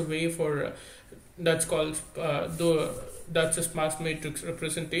that's a way for that's called that's a sparse matrix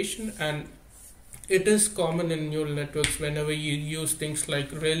representation, and it is common in neural networks whenever you use things like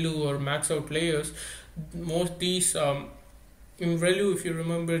ReLU or max out layers. Most these in ReLU, if you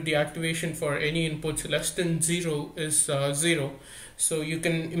remember, the activation for any inputs less than 0 is 0. So you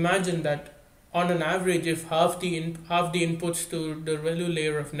can imagine that on an average, if half the inputs to the ReLU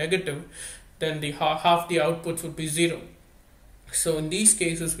layer of negative, then the half the outputs would be 0. So in these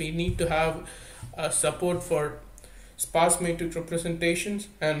cases, we need to have support for sparse matrix representations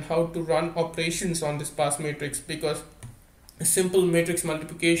and how to run operations on the sparse matrix, because a simple matrix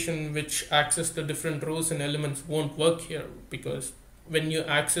multiplication which access the different rows and elements won't work here, because when you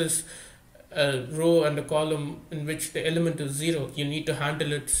access a row and a column in which the element is 0, you need to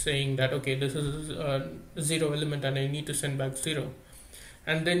handle it saying that okay, this is a 0 element and I need to send back 0.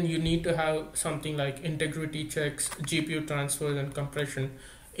 And then you need to have something like integrity checks, GPU transfers, and compression.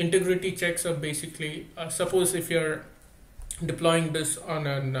 Integrity checks are basically suppose if you're deploying this on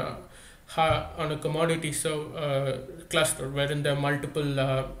a commodity cluster wherein there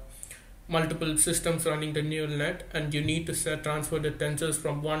are multiple systems running the neural net, and you need to transfer the tensors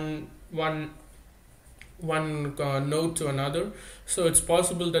from one node to another. So it's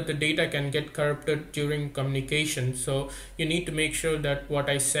possible that the data can get corrupted during communication. So you need to make sure that what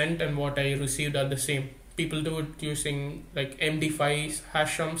I sent and what I received are the same. People do it using like MD5s,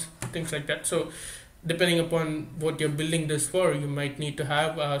 hash sums, things like that. So depending upon what you're building this for, you might need to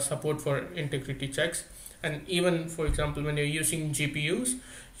have support for integrity checks. And even, for example, when you're using GPUs,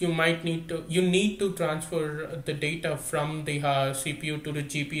 you need to transfer the data from the CPU to the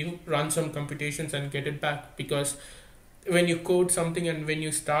GPU, run some computations and get it back, because when you code something and when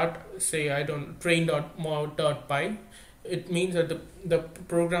you start, say train.mod.py, it means that the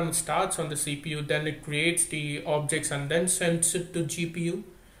program starts on the CPU, then it creates the objects and then sends it to GPU.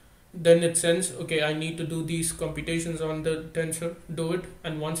 Then it sends, okay, I need to do these computations on the tensor, do it,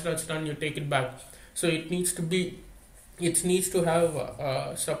 and once that's done, you take it back. So it needs to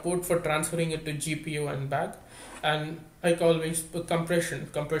have support for transferring it to GPU and back. And like always,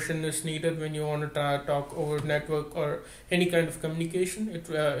 compression is needed when you want to talk over network or any kind of communication.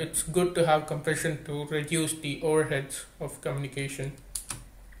 It's good to have compression to reduce the overheads of communication.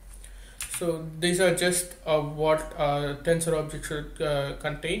 So these are just what tensor objects should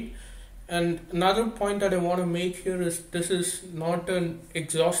contain. And another point that I want to make here is this is not an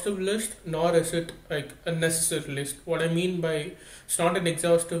exhaustive list, nor is it like a necessary list. What I mean by it's not an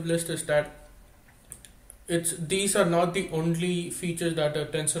exhaustive list is that these are not the only features that a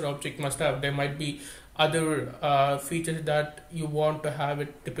tensor object must have. There might be other features that you want to have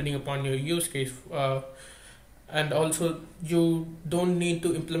it depending upon your use case. And also you don't need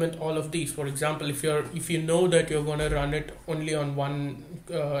to implement all of these. For example, if you know that you're going to run it only on one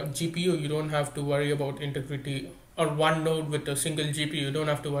GPU, you don't have to worry about integrity, or one node with a single GPU, you don't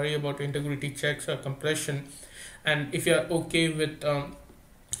have to worry about integrity checks or compression. And if you're okay with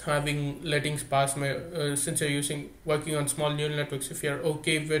letting sparse since you're working on small neural networks, if you're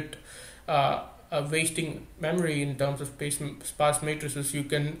okay with wasting memory in terms of sparse matrices, you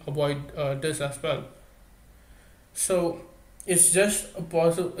can avoid this as well. So it's just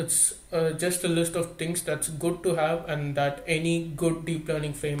just a list of things that's good to have and that any good deep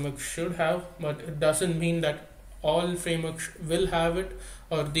learning framework should have, but it doesn't mean that all frameworks will have it,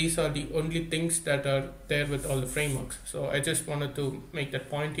 or these are the only things that are there with all the frameworks. So I just wanted to make that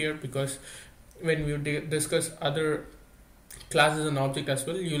point here, because when we discuss other classes and object as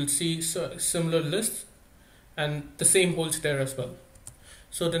well, you'll see similar lists, and the same holds there as well.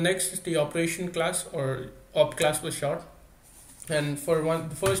 So the next is the operation class, or op class for short. And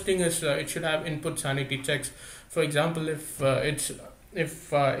the first thing is it should have input sanity checks. For example, if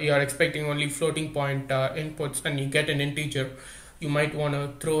you are expecting only floating point inputs and you get an integer, you might want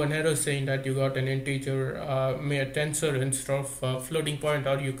to throw an error saying that you got an integer tensor instead of floating point,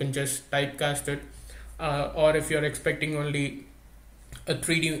 or you can just typecast it. Or if you're expecting only a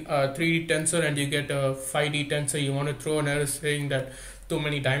 3D tensor and you get a 5D tensor, you want to throw an error saying that too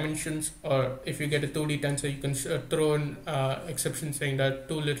many dimensions. Or if you get a 2D tensor, you can throw an exception saying that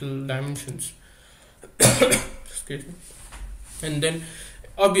too little dimensions. Excuse me. And then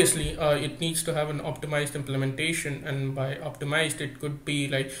obviously it needs to have an optimized implementation, and by optimized it could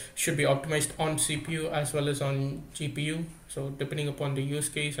be should be optimized on CPU as well as on GPU. So depending upon the use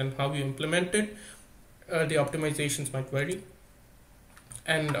case and how you implement it, the optimizations might vary.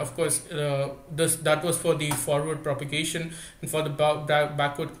 And of course that was for the forward propagation, and for the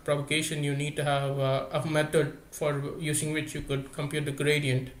backward propagation you need to have a method for using which you could compute the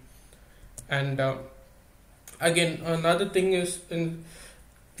gradient. And again, another thing is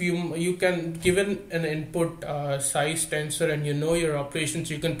you can, given an input size tensor and you know your operations,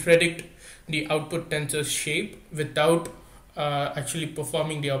 you can predict the output tensor's shape without actually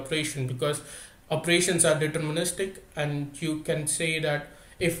performing the operation, because operations are deterministic. And you can say that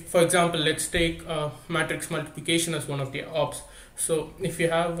if, for example, let's take matrix multiplication as one of the ops. So if you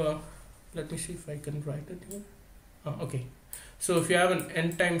have let me see if I can write it here. Okay, so if you have an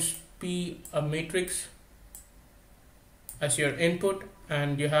n times p matrix as your input,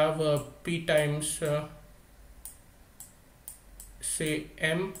 and you have a p times say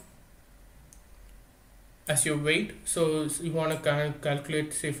m as your weight, so you want to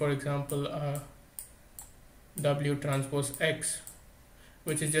calculate, say for example W transpose X,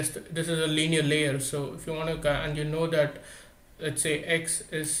 which is just, this is a linear layer. So if you want to, and you know that, let's say X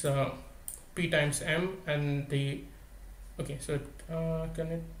is P times M, and the, okay, so can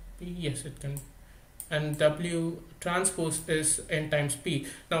it be? Yes, it can. And W transpose is N times P.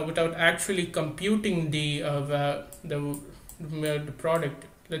 Now, without actually computing the product,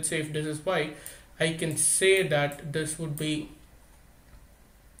 let's say if this is Y, I can say that this would be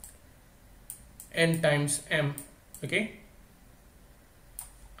N times M. Okay,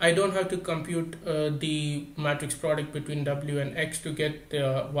 I don't have to compute the matrix product between W and X to get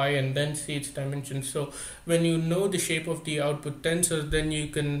Y and then see its dimensions. So when you know the shape of the output tensor, then you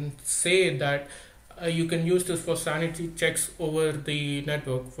can say that you can use this for sanity checks over the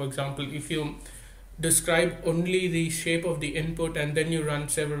network. For example, if you describe only the shape of the input and then you run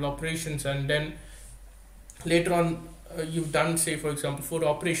several operations, and then later on you've done, say for example, 4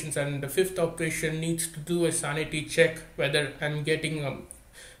 operations, and the 5th operation needs to do a sanity check whether I'm getting a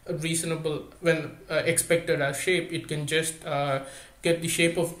reasonable, when expected as shape, it can just get the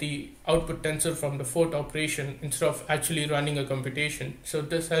shape of the output tensor from the 4th operation instead of actually running a computation. So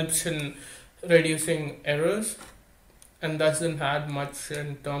this helps in reducing errors and doesn't add much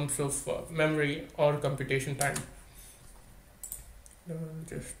in terms of memory or computation time.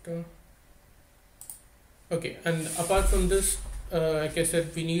 Okay, and apart from this, like I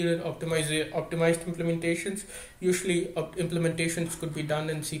said, we needed optimized implementations. Usually implementations could be done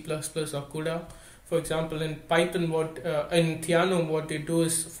in C++ or CUDA. For example, in Python, in Theano, what they do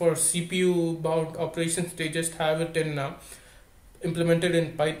is for CPU bound operations, they just have it in implemented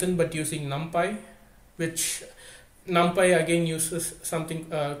in Python but using NumPy, which NumPy again uses something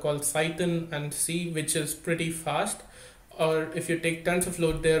called Cython and C, which is pretty fast. Or if you take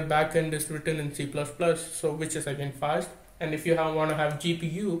TensorFlow, their backend is written in C++, so which is again fast. And if you want to have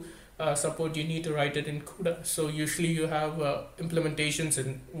GPU support, you need to write it in CUDA. So usually you have implementations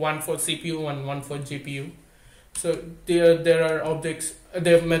in one for CPU and one for GPU. So there are objects,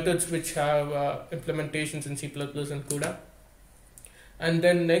 there are methods which have implementations in C++ and CUDA. And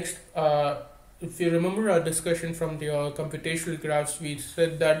then next, if you remember our discussion from the computational graphs, we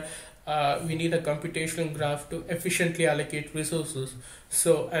said that we need a computational graph to efficiently allocate resources.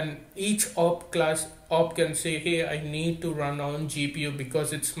 So, and each op can say, hey, I need to run on GPU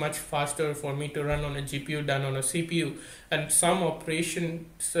because it's much faster for me to run on a GPU than on a CPU. And some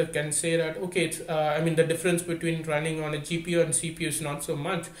operations can say that, okay, it's the difference between running on a GPU and CPU is not so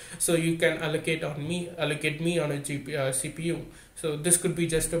much, so you can allocate me on a CPU. So this could be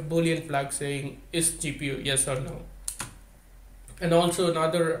just a Boolean flag saying, is GPU yes or no? And also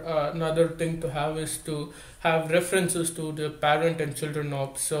another thing to have is to have references to the parent and children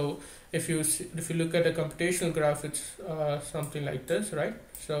ops. So if you look at a computational graph, it's something like this, right?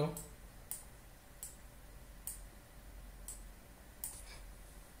 So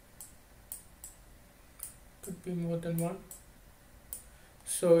could be more than one.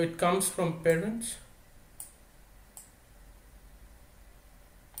 So it comes from parents.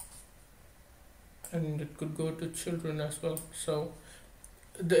 And it could go to children as well. So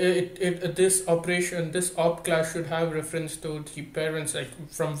this operation, this op class should have reference to the parents, like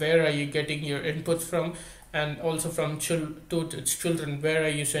from where are you getting your inputs from, and also from to its children, where are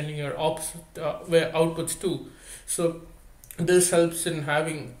you sending your where outputs to. So this helps in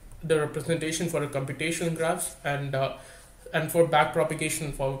having the representation for a computational graphs and for back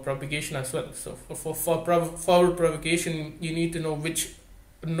propagation, forward propagation as well. So for forward propagation, you need to know which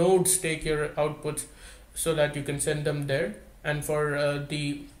nodes take your outputs so that you can send them there, and for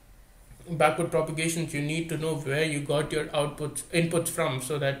the backward propagations, you need to know where you got your inputs from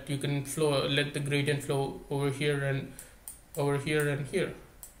so that you can let the gradient flow over here and here.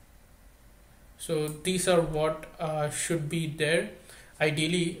 So these are what should be there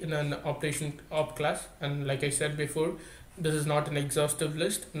ideally in an op class. And like I said before, this is not an exhaustive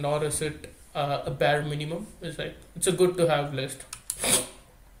list, nor is it a bare minimum. It's a good to have list.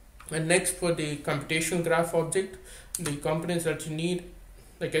 And next, for the computational graph object, the components that you need,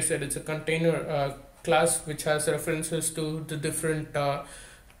 like I said, it's a container class which has references to the different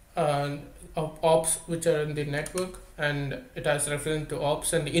ops which are in the network, and it has reference to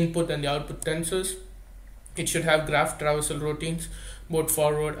ops and the input and the output tensors. It should have graph traversal routines, both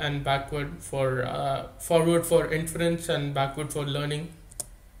forward and backward, for forward for inference and backward for learning.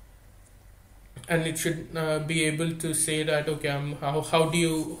 And it should be able to say that, okay, how do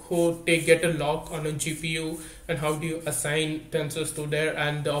you get a lock on a GPU, and how do you assign tensors to there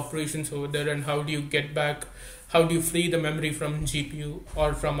and the operations over there, and how do you free the memory from GPU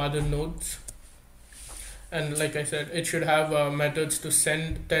or from other nodes. And like I said, it should have methods to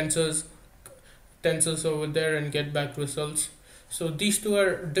send tensors over there and get back results. So these two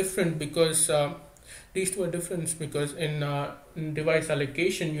are different because in device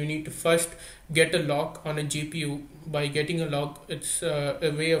allocation, you need to first get a lock on a GPU. By getting a lock, it's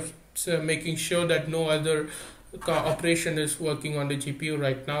a way of making sure that no other operation is working on the GPU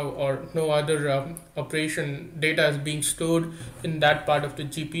right now, or no other operation data is being stored in that part of the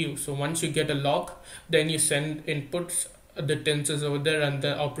GPU. So once you get a lock, then you send inputs, the tensors over there and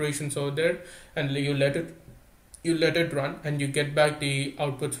the operations over there, and you let it run, and you get back the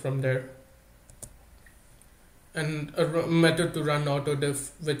outputs from there. And a method to run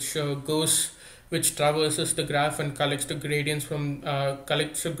autodiff, which traverses the graph and collects the gradients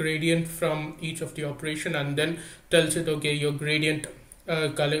collects a gradient from each of the operation, and then tells it, okay, your gradient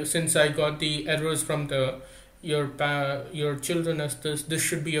since I got the errors from your children as this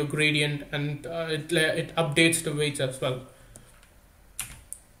should be your gradient, and it updates the weights as well.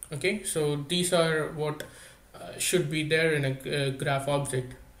 Okay, so these are what should be there in a graph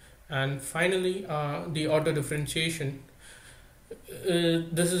object. And finally, the auto differentiation.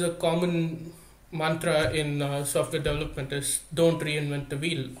 This is a common mantra in software development, is don't reinvent the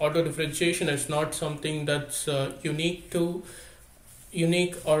wheel. Auto differentiation is not something that's unique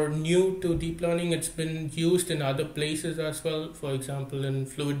or new to deep learning. It's been used in other places as well. For example, in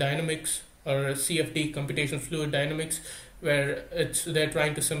fluid dynamics or CFD, computational fluid dynamics, where they're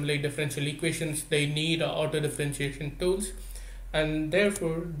trying to simulate differential equations. They need auto differentiation tools. And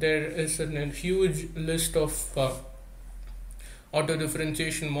therefore, there is a huge list of auto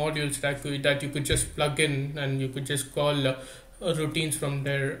differentiation modules that you could just plug in, and you could just call routines from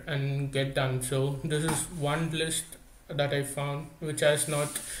there and get done. So this is one list that I found, which has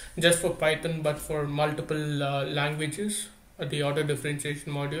not just for Python but for multiple languages, the auto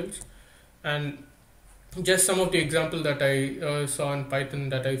differentiation modules, and just some of the examples that I saw in Python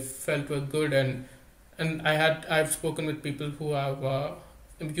that I felt were good, and I've spoken with people who have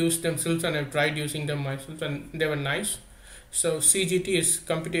used themselves, and I've tried using them myself, and they were nice. So CGT is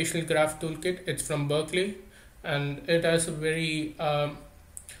Computational Graph Toolkit. It's from Berkeley, and it has a very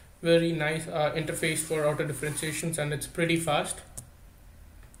very nice interface for auto differentiations, and it's pretty fast.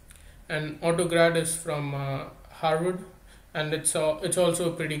 And AutoGrad is from Harvard, and it's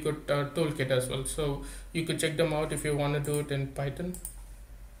also a pretty good toolkit as well. So you could check them out if you want to do it in Python.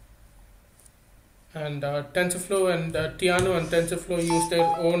 And TensorFlow and Theano and TensorFlow use their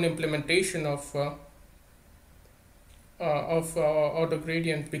own implementation of auto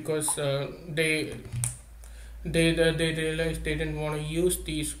gradient, because they realized they didn't want to use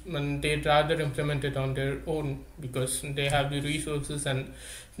these, and they'd rather implement it on their own because they have the resources, and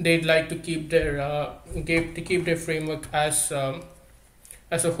they'd like to keep their framework as a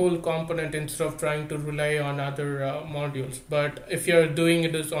whole component instead of trying to rely on other modules. But if you're doing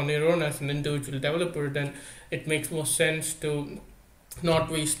it on your own as an individual developer, then it makes more sense to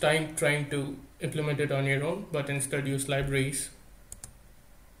not waste time trying to implement it on your own, but instead use libraries.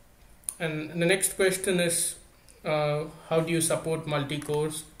 And the next question is, how do you support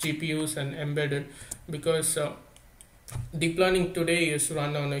multi-cores, GPUs, and embedded? Because deep learning today is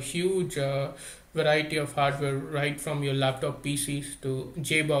run on a huge variety of hardware, right from your laptop PCs to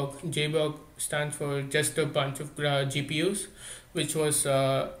JBOG. JBOG stands for just a bunch of GPUs, which was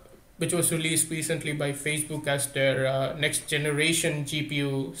released recently by Facebook as their next generation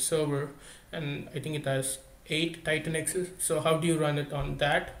GPU server, and I think it has 8 Titan X's. So how do you run it on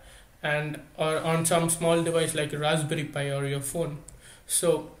that, and or on some small device like a Raspberry Pi or your phone?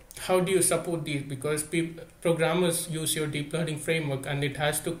 So how do you support these? Because programmers use your deep learning framework, and it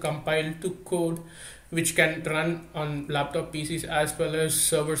has to compile to code which can run on laptop PCs as well as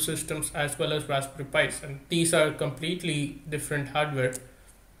server systems as well as Raspberry Pis, and these are completely different hardware,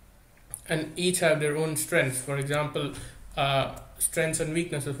 and each have their own strengths. For example, strengths and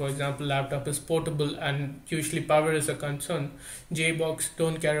weaknesses. For example, laptop is portable and usually power is a concern. JBox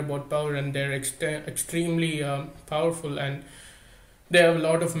don't care about power, and they're extremely powerful, and they have a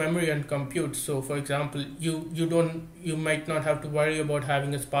lot of memory and compute. So for example, you might not have to worry about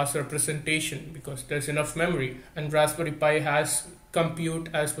having a sparse representation because there's enough memory, and Raspberry Pi has compute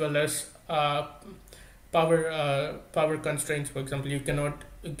as well as power constraints. For example, you cannot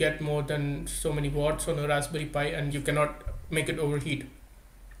get more than so many watts on a Raspberry Pi, and you cannot make it overheat.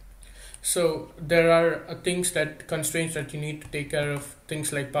 So there are constraints that you need to take care of,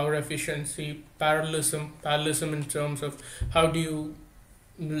 things like power efficiency, parallelism in terms of how do you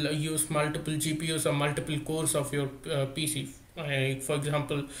use multiple GPUs or multiple cores of your PC. For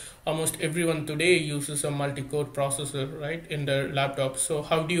example, almost everyone today uses a multi-core processor, right, in their laptop. So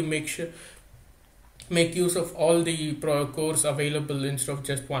how do you make use of all the cores available instead of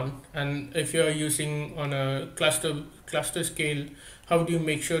just one? And if you are using on a cluster scale, how do you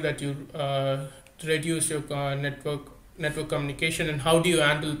make sure that you reduce your network communication, and how do you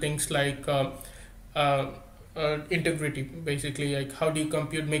handle things like integrity? Basically, like how do you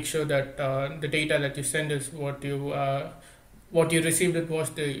make sure that the data that you send is what you received, it was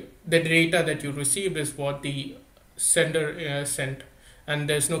the data that you received is what the sender sent, and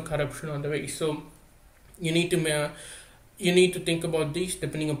there's no corruption on the way. So you need to think about these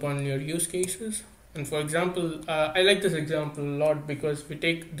depending upon your use cases. And for example, I like this example a lot because we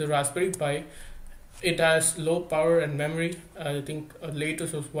take the Raspberry Pi. It has low power and memory. I think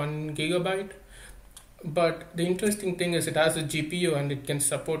latest was 1 gigabyte. But the interesting thing is it has a GPU and it can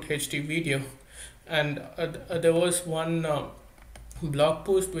support HD video. And there was one blog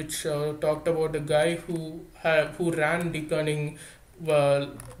post which talked about a guy who ran deep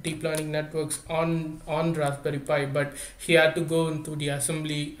learning networks on Raspberry Pi, but he had to go into the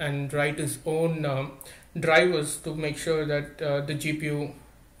assembly and write his own drivers to make sure that the GPU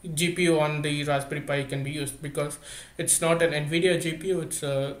on the Raspberry Pi can be used, because it's not an NVIDIA GPU, it's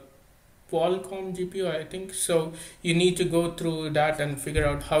a Qualcomm GPU, I think. So you need to go through that and figure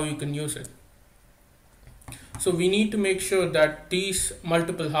out how you can use it. So we need to make sure that these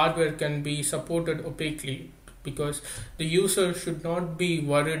multiple hardware can be supported opaquely, because the user should not be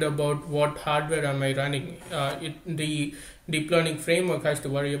worried about what hardware am I running. The deep learning framework has to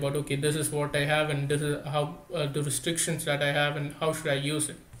worry about, okay, this is what I have, and this is how the restrictions that I have, and how should I use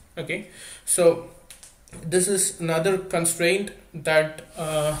it. Okay, so this is another constraint that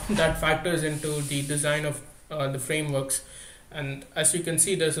factors into the design of the frameworks. And as you can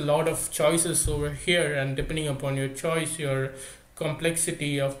see, there's a lot of choices over here, and depending upon your choice, your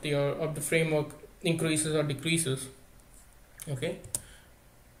complexity of the framework increases or decreases. Okay.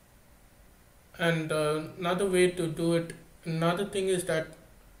 And another way to do it, another thing is that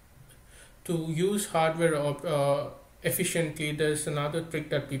to use hardware efficiently, there's another trick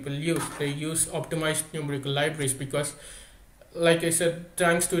that people use. They use optimized numerical libraries, because like I said,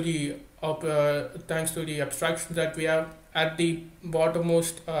 thanks to the abstractions that we have at the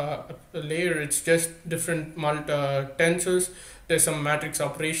bottommost layer, it's just different tensors. There's some matrix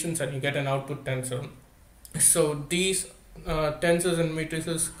operations and you get an output tensor. So these tensors and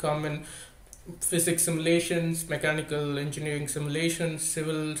matrices come in physics simulations, mechanical engineering simulations,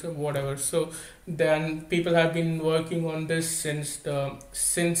 civil, whatever. So then people have been working on this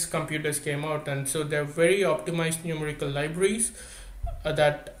since computers came out, and so they're very optimized numerical libraries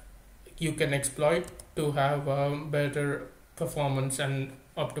that you can exploit to have better performance and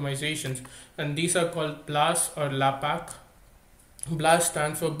optimizations. And these are called BLAS or LAPACK. BLAS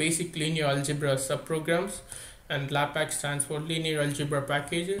stands for Basic Linear Algebra Subprograms, and LAPACK stands for Linear Algebra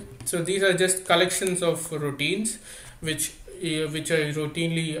Packages. So these are just collections of routines which are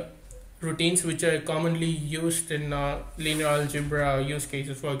routines which are commonly used in linear algebra use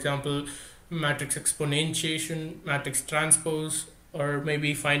cases. For example, matrix exponentiation, matrix transpose, or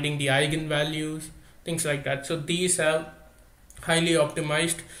maybe finding the eigenvalues, things like that. So these are highly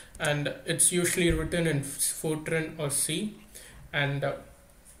optimized, and it's usually written in Fortran or C. And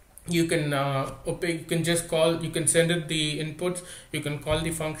you can send it the inputs, you can call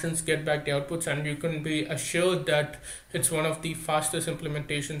the functions, get back the outputs, and you can be assured that it's one of the fastest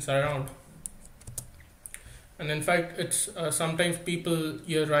implementations around. And in fact, it's sometimes people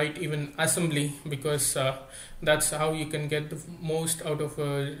write even assembly, because that's how you can get the most out of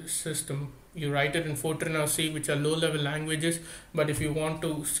a system. You write it in Fortran or C, which are low-level languages, but if you want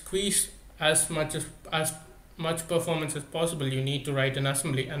to squeeze as much performance as possible, you need to write an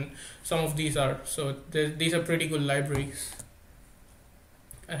assembly, and some of these are. So these are pretty good libraries,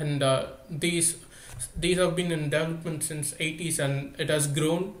 and these have been in development since 80s, and it has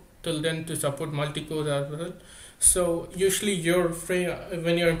grown till then to support multi-cores as well. So usually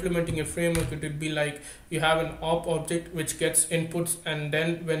when you're implementing a framework, it would be like you have an op object which gets inputs, and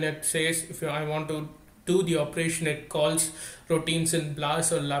then when it says I want to do the operation, it calls routines in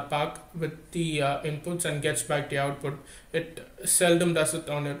BLAS or LAPACK with the inputs and gets back the output. It seldom does it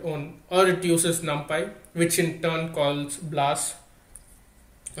on its own, or it uses NumPy, which in turn calls BLAS.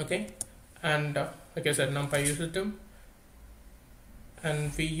 Okay, and like I said, NumPy uses them.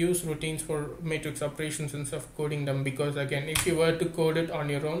 And we use routines for matrix operations instead of coding them, because again, if you were to code it on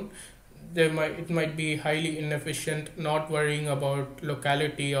your own, it might be highly inefficient, not worrying about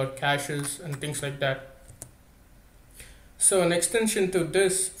locality or caches and things like that. So an extension to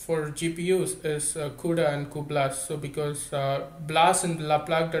this for GPUs is CUDA and cuBLAS. So because BLAS and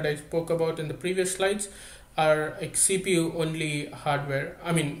LAPACK that I spoke about in the previous slides are like CPU only hardware,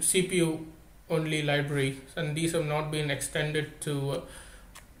 CPU only library, and these have not been extended to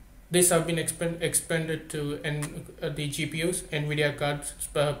expanded to the GPUs, NVIDIA cards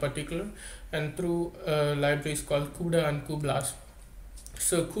particular, and through libraries called CUDA and cuBLAS.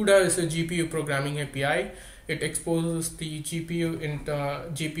 So CUDA is a GPU programming API. It exposes the GPU into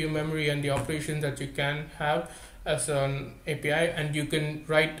GPU memory and the operations that you can have as an API, and you can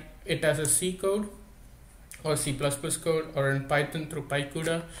write it as a C code or C++ code, or in Python through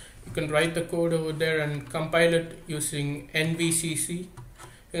PyCUDA. You can write the code over there and compile it using NVCC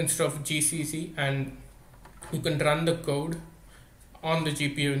instead of GCC, and you can run the code on the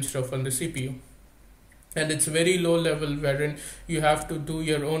GPU instead of on the CPU. And it's very low level, wherein you have to do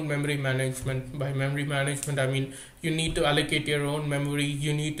your own memory management. By memory management, I mean you need to allocate your own memory,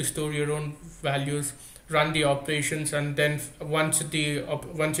 you need to store your own values, run the operations, and then once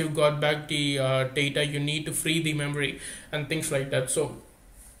you've got back the data, you need to free the memory and things like that. So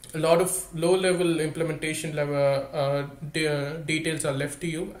a lot of low level implementation level details are left to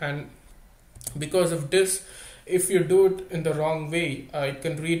you, and because of this, if you do it in the wrong way, it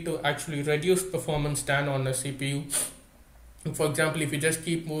can lead to actually reduced performance than on a CPU. For example, if you just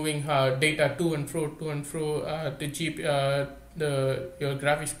keep moving data to and fro your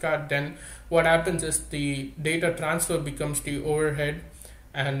graphics card, then what happens is the data transfer becomes the overhead,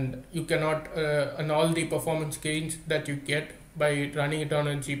 and you cannot and all the performance gains that you get by running it on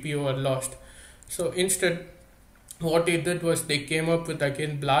a GPU are lost. So instead, what they did was they came up with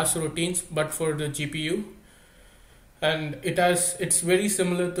again BLAS routines, but for the GPU, and it's very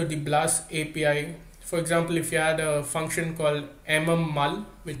similar to the BLAS API for example, if you had a function called mmmul,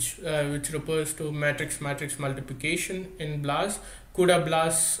 which refers to matrix multiplication in BLAS, CUDA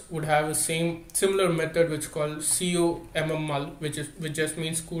BLAS would have a similar method which is called cummul, which just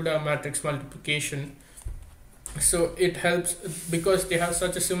means CUDA matrix multiplication. So it helps because they have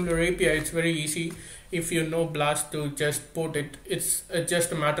such a similar API. It's very easy if you know BLAS to just port it. It's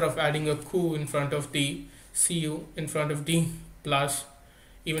just a matter of adding a cu in front of the cu in front of the BLAS,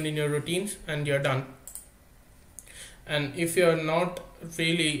 even in your routines, and you're done. And if you're not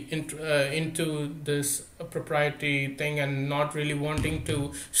really into this proprietary thing and not really wanting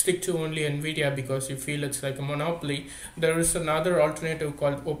to stick to only NVIDIA because you feel it's like a monopoly, there is another alternative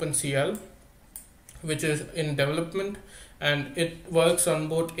called OpenCL, which is in development, and it works on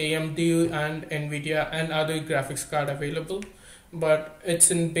both AMD and NVIDIA and other graphics card available, but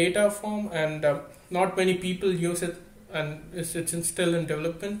it's in beta form, and not many people use it, and it's still in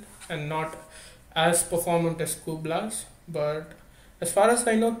development and not as performant as cuBLAS. But as far as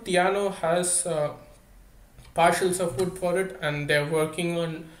I know, Theano has partial support for it, and they're working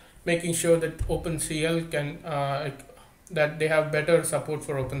on making sure that OpenCL can that they have better support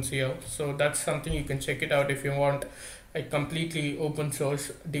for OpenCL. So that's something you can check it out if you want a completely open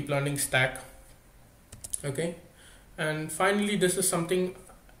source deep learning stack. Okay, and finally, this is something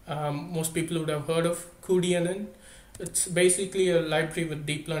most people would have heard of, cuDNN. It's basically a library with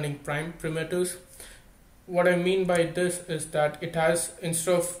deep learning primitives. What I mean by this is that it has,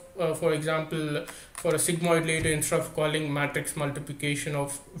 instead of, for example, for a sigmoid layer, instead of calling matrix multiplication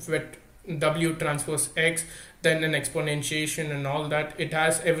of W transpose X, then an exponentiation and all that, it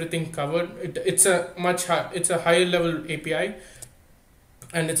has everything covered. It's a higher level API,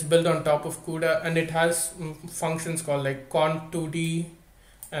 and it's built on top of CUDA, and it has functions called like con2D,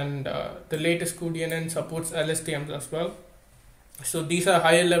 and the latest cuDNN supports LSTMs as well. So these are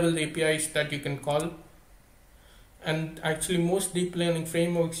higher level APIs that you can call, and actually most deep learning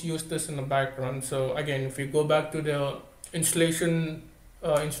frameworks use this in the background. So again, if you go back to the installation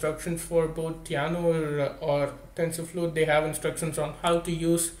instructions for both Theano or TensorFlow, they have instructions on how to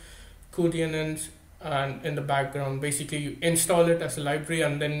use cuDNNs, and in the background basically you install it as a library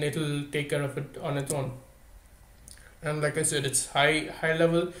and then it'll take care of it on its own. And like I said, it's high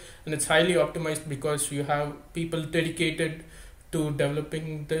level, and it's highly optimized because you have people dedicated to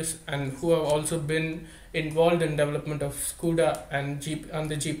developing this and who have also been involved in development of CUDA and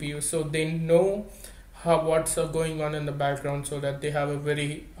the GPU, so they know what's going on in the background, so that they have a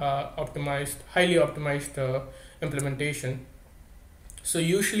very highly optimized implementation. So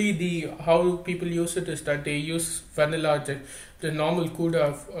usually how people use it is that they use vanilla, the normal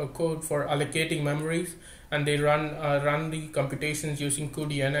CUDA code for allocating memories, and they run the computations using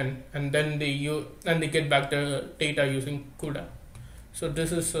cuDNN, and then they get back the data using CUDA. So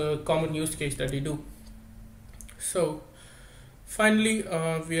this is a common use case that they do. So finally,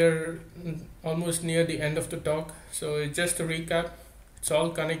 we are almost near the end of the talk. So just to recap, it's all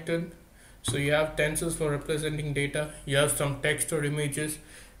connected. So you have tensors for representing data, you have some text or images,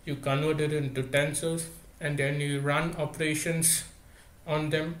 you convert it into tensors, and then you run operations on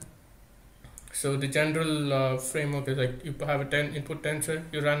them. So the general framework is like you have a 10 input tensor,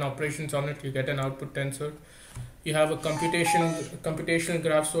 you run operations on it, you get an output tensor. You have a computational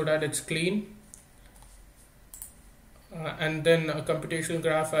graph so that it's clean, and then a computational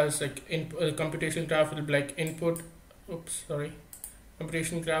graph as like a computational graph will be like input.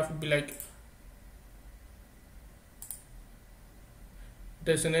 Computational graph would be like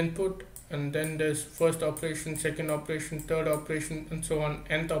there's an input, and then there's first operation, second operation, third operation, and so on,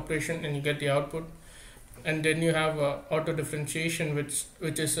 nth operation, and you get the output. And then you have auto differentiation, which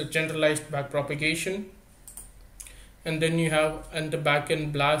is a generalized backpropagation. And then you have the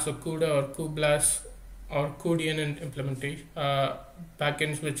backend BLAS or CUDA or cuBLAS or cuDNN implementation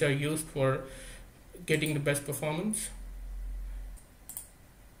backends, which are used for getting the best performance.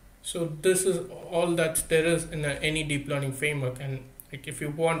 So this is all that there is in any deep learning framework. And like if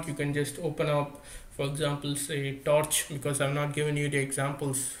you want, you can just open up, for example, say Torch, because I'm not giving you the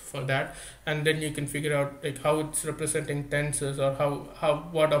examples for that, and then you can figure out like how it's representing tensors, or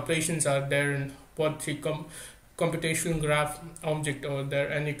what operations are there, and what the computational graph object over there,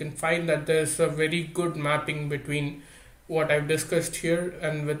 and you can find that there's a very good mapping between what I've discussed here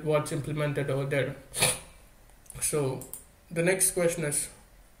and with what's implemented over there. So the next question is,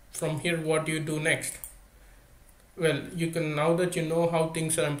 from here, what do you do next? Well, you can, now that you know how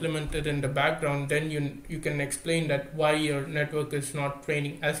things are implemented in the background, then you can explain that why your network is not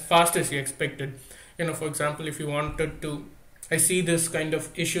training as fast as you expected. For example, if you wanted to, I see this kind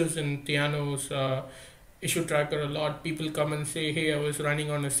of issues in Theano's issue tracker a lot. People come and say, hey, I was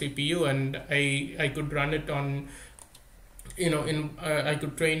running on a CPU and I could run it on, I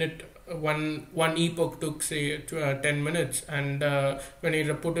could train it. One epoch took say 10 minutes, and when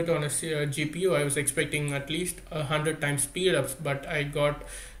I put it on a GPU, I was expecting at least 100 times speed ups, but I got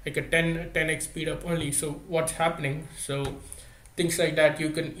like a 10x speed up only. So what's happening? So things like that,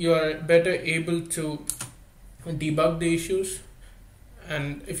 you are better able to debug the issues.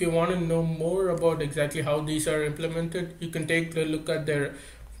 And if you want to know more about exactly how these are implemented, you can take a look at their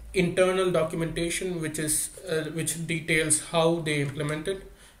internal documentation, which details how they implement it.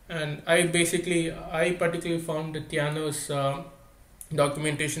 And I particularly found the Tiano's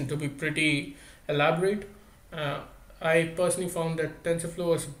documentation to be pretty elaborate. I personally found that TensorFlow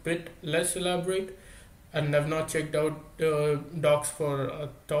was a bit less elaborate, and I've not checked out the docs for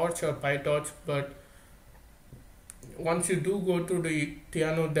Torch or PyTorch, but once you do go to the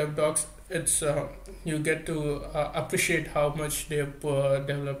Tiano dev docs, it's you get to appreciate how much they've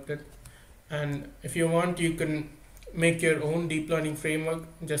developed it. And if you want, you can make your own deep learning framework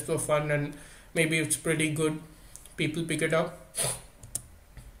just for fun, and maybe it's pretty good, people pick it up.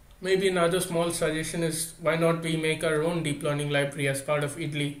 Maybe another small suggestion is, why not we make our own deep learning library as part of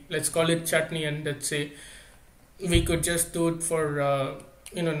IDLI. Let's call it Chutney, and let's say we could just do it for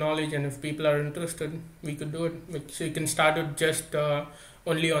knowledge, and if people are interested, we could do it. So you can start it just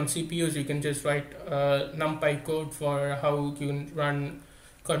only on CPUs. You can just write NumPy code for how you can run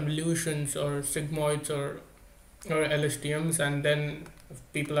convolutions or sigmoids or LSTMs, and then if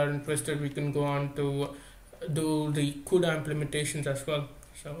people are interested, we can go on to do the CUDA implementations as well.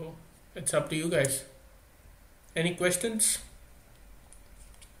 So it's up to you guys. Any questions?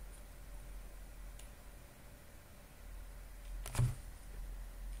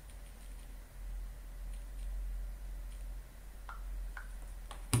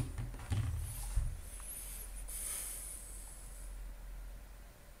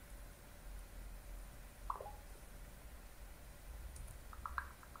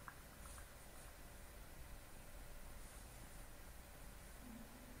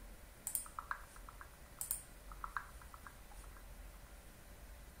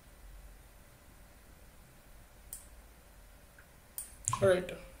 All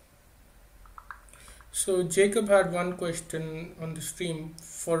right. So Jacob had one question on the stream.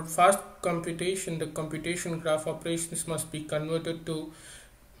 For fast computation, the computation graph operations must be converted to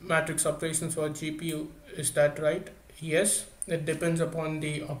matrix operations for GPU. Is that right? Yes, it depends upon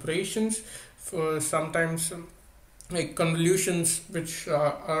the operations. For sometimes like convolutions, which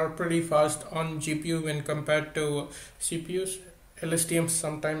are pretty fast on GPU when compared to CPUs. LSTMs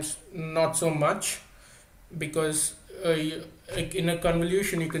sometimes not so much, because like in a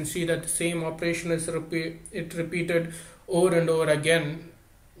convolution you can see that the same operation is repeated over and over again.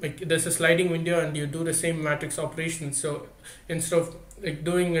 Like there's a sliding window and you do the same matrix operation. So instead of like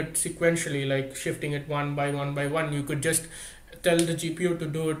doing it sequentially, like shifting it one by one, you could just tell the GPU to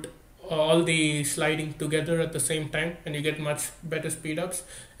do it all the sliding together at the same time, and you get much better speed ups.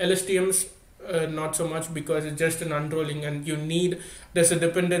 LSTMs not so much, because it's just an unrolling, and there's a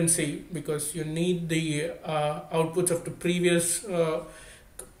dependency, because you need the outputs of the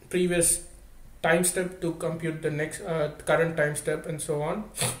previous time step to compute the next current time step, and so on.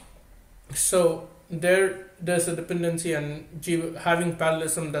 So there's a dependency, and having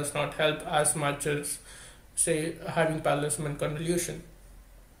parallelism does not help as much as say having parallelism and convolution.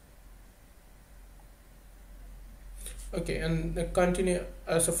 Okay, and continue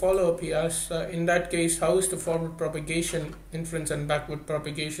as a follow-up, he asks, in that case, how is the forward propagation, inference, and backward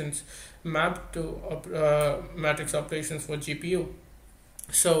propagations mapped to matrix operations for GPU?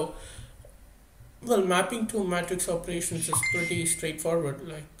 So, well, mapping to matrix operations is pretty straightforward.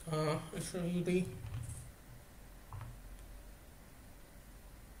 Like, it's really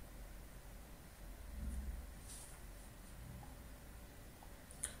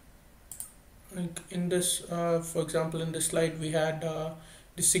like in this, for example, in this slide, we had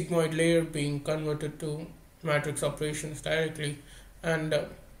the sigmoid layer being converted to matrix operations directly, and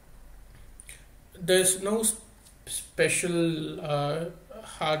there's no special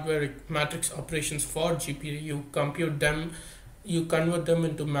hardware matrix operations for GPU. You compute them, you convert them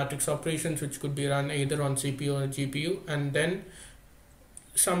into matrix operations, which could be run either on CPU or GPU, and then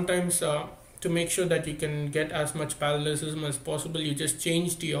sometimes to make sure that you can get as much parallelism as possible, you just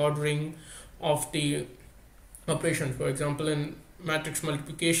change the ordering of the operation. For example, in matrix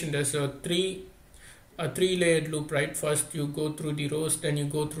multiplication, there's a three layered loop, right? First you go through the rows, then you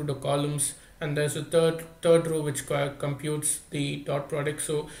go through the columns, and there's a third row which computes the dot product.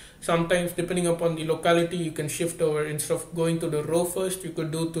 So sometimes, depending upon the locality, you can shift over. Instead of going to the row first, you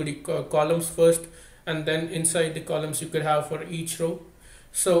could do to the columns first, and then inside the columns you could have for each row.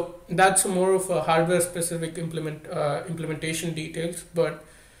 So that's more of a hardware specific implementation details, but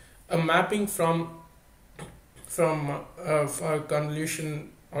a mapping from a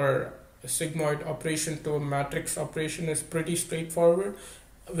convolution or a sigmoid operation to a matrix operation is pretty straightforward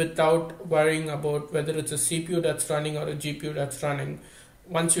without worrying about whether it's a CPU that's running or a GPU that's running.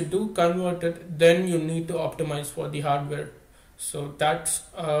 Once you do convert it, then you need to optimize for the hardware. So that's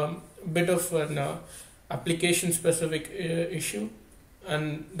a bit of an application specific issue,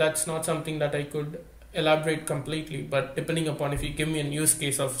 and that's not something that I could elaborate completely, but depending upon, if you give me a use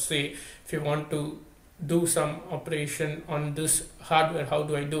case of, say, if you want to do some operation on this hardware, how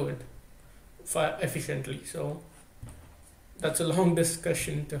do I do it efficiently? So that's a long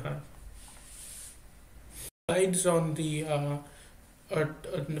discussion to have. Slides on the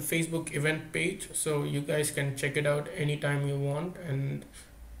Facebook event page, so you guys can check it out anytime you want, and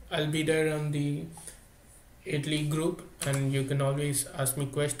I'll be there on the IDLI group, and you can always ask me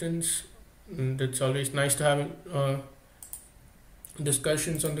questions, and it's always nice to have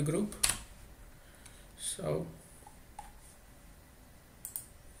discussions on the group. So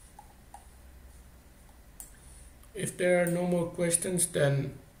if there are no more questions,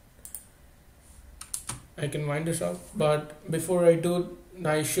 then I can wind this up. But before I do,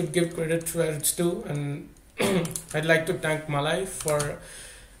 I should give credit where it's due, and I'd like to thank Malai for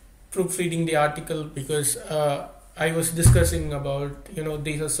proofreading the article, because I was discussing about,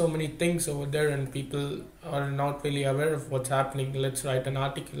 these are so many things over there and people are not really aware of what's happening. Let's write an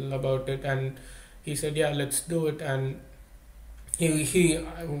article about it. And he said, yeah, let's do it. And he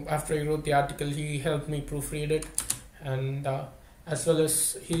after I wrote the article, he helped me proofread it, and as well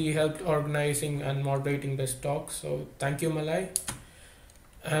as he helped organizing and moderating this talk. So thank you, Malai.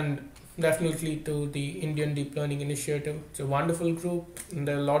 And definitely to the Indian Deep Learning Initiative. It's a wonderful group, and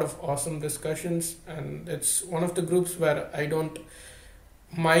there are a lot of awesome discussions, and it's one of the groups where I don't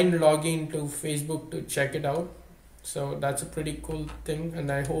mind logging to Facebook to check it out. So that's a pretty cool thing,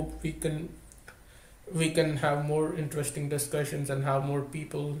 and I hope we can have more interesting discussions and have more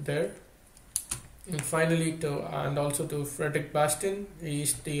people there. And finally, also to Frederick Bastin.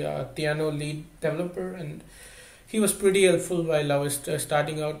 He's the Theano lead developer, and he was pretty helpful while I was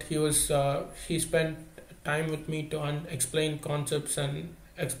starting out. He spent time with me to explain concepts and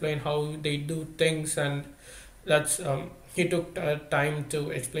explain how they do things, and that's he took time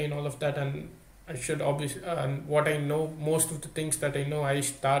to explain all of that. And I should obviously, what I know, most of the things that I know, I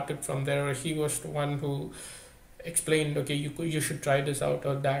started from there. He was the one who explained, okay, you should try this out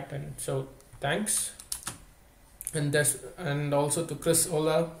or that, and so thanks. And also to Chris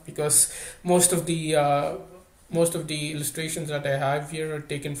Ola, because most of the illustrations that I have here are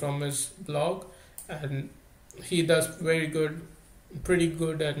taken from his blog, and he does pretty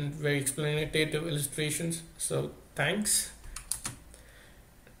good and very explanative illustrations. So thanks.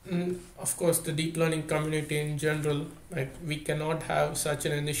 And of course, the deep learning community in general, like, we cannot have such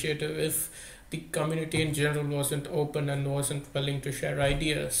an initiative if the community in general wasn't open and wasn't willing to share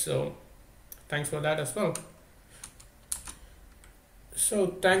ideas. So thanks for that as well.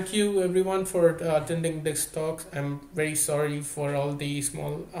 So thank you everyone for attending this talk. I'm very sorry for all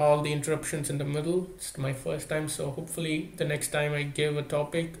the interruptions in the middle. It's my first time, so hopefully the next time I give a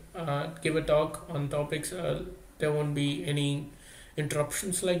talk on topics, there won't be any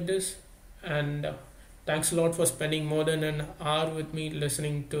interruptions like this. And thanks a lot for spending more than an hour with me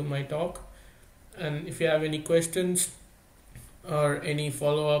listening to my talk. And if you have any questions or any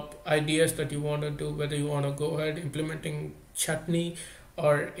follow-up ideas that you want to do, whether you want to go ahead implementing Chutney,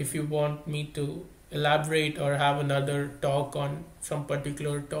 or if you want me to elaborate or have another talk on some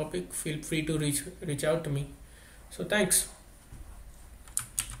particular topic, feel free to reach out to me. So thanks.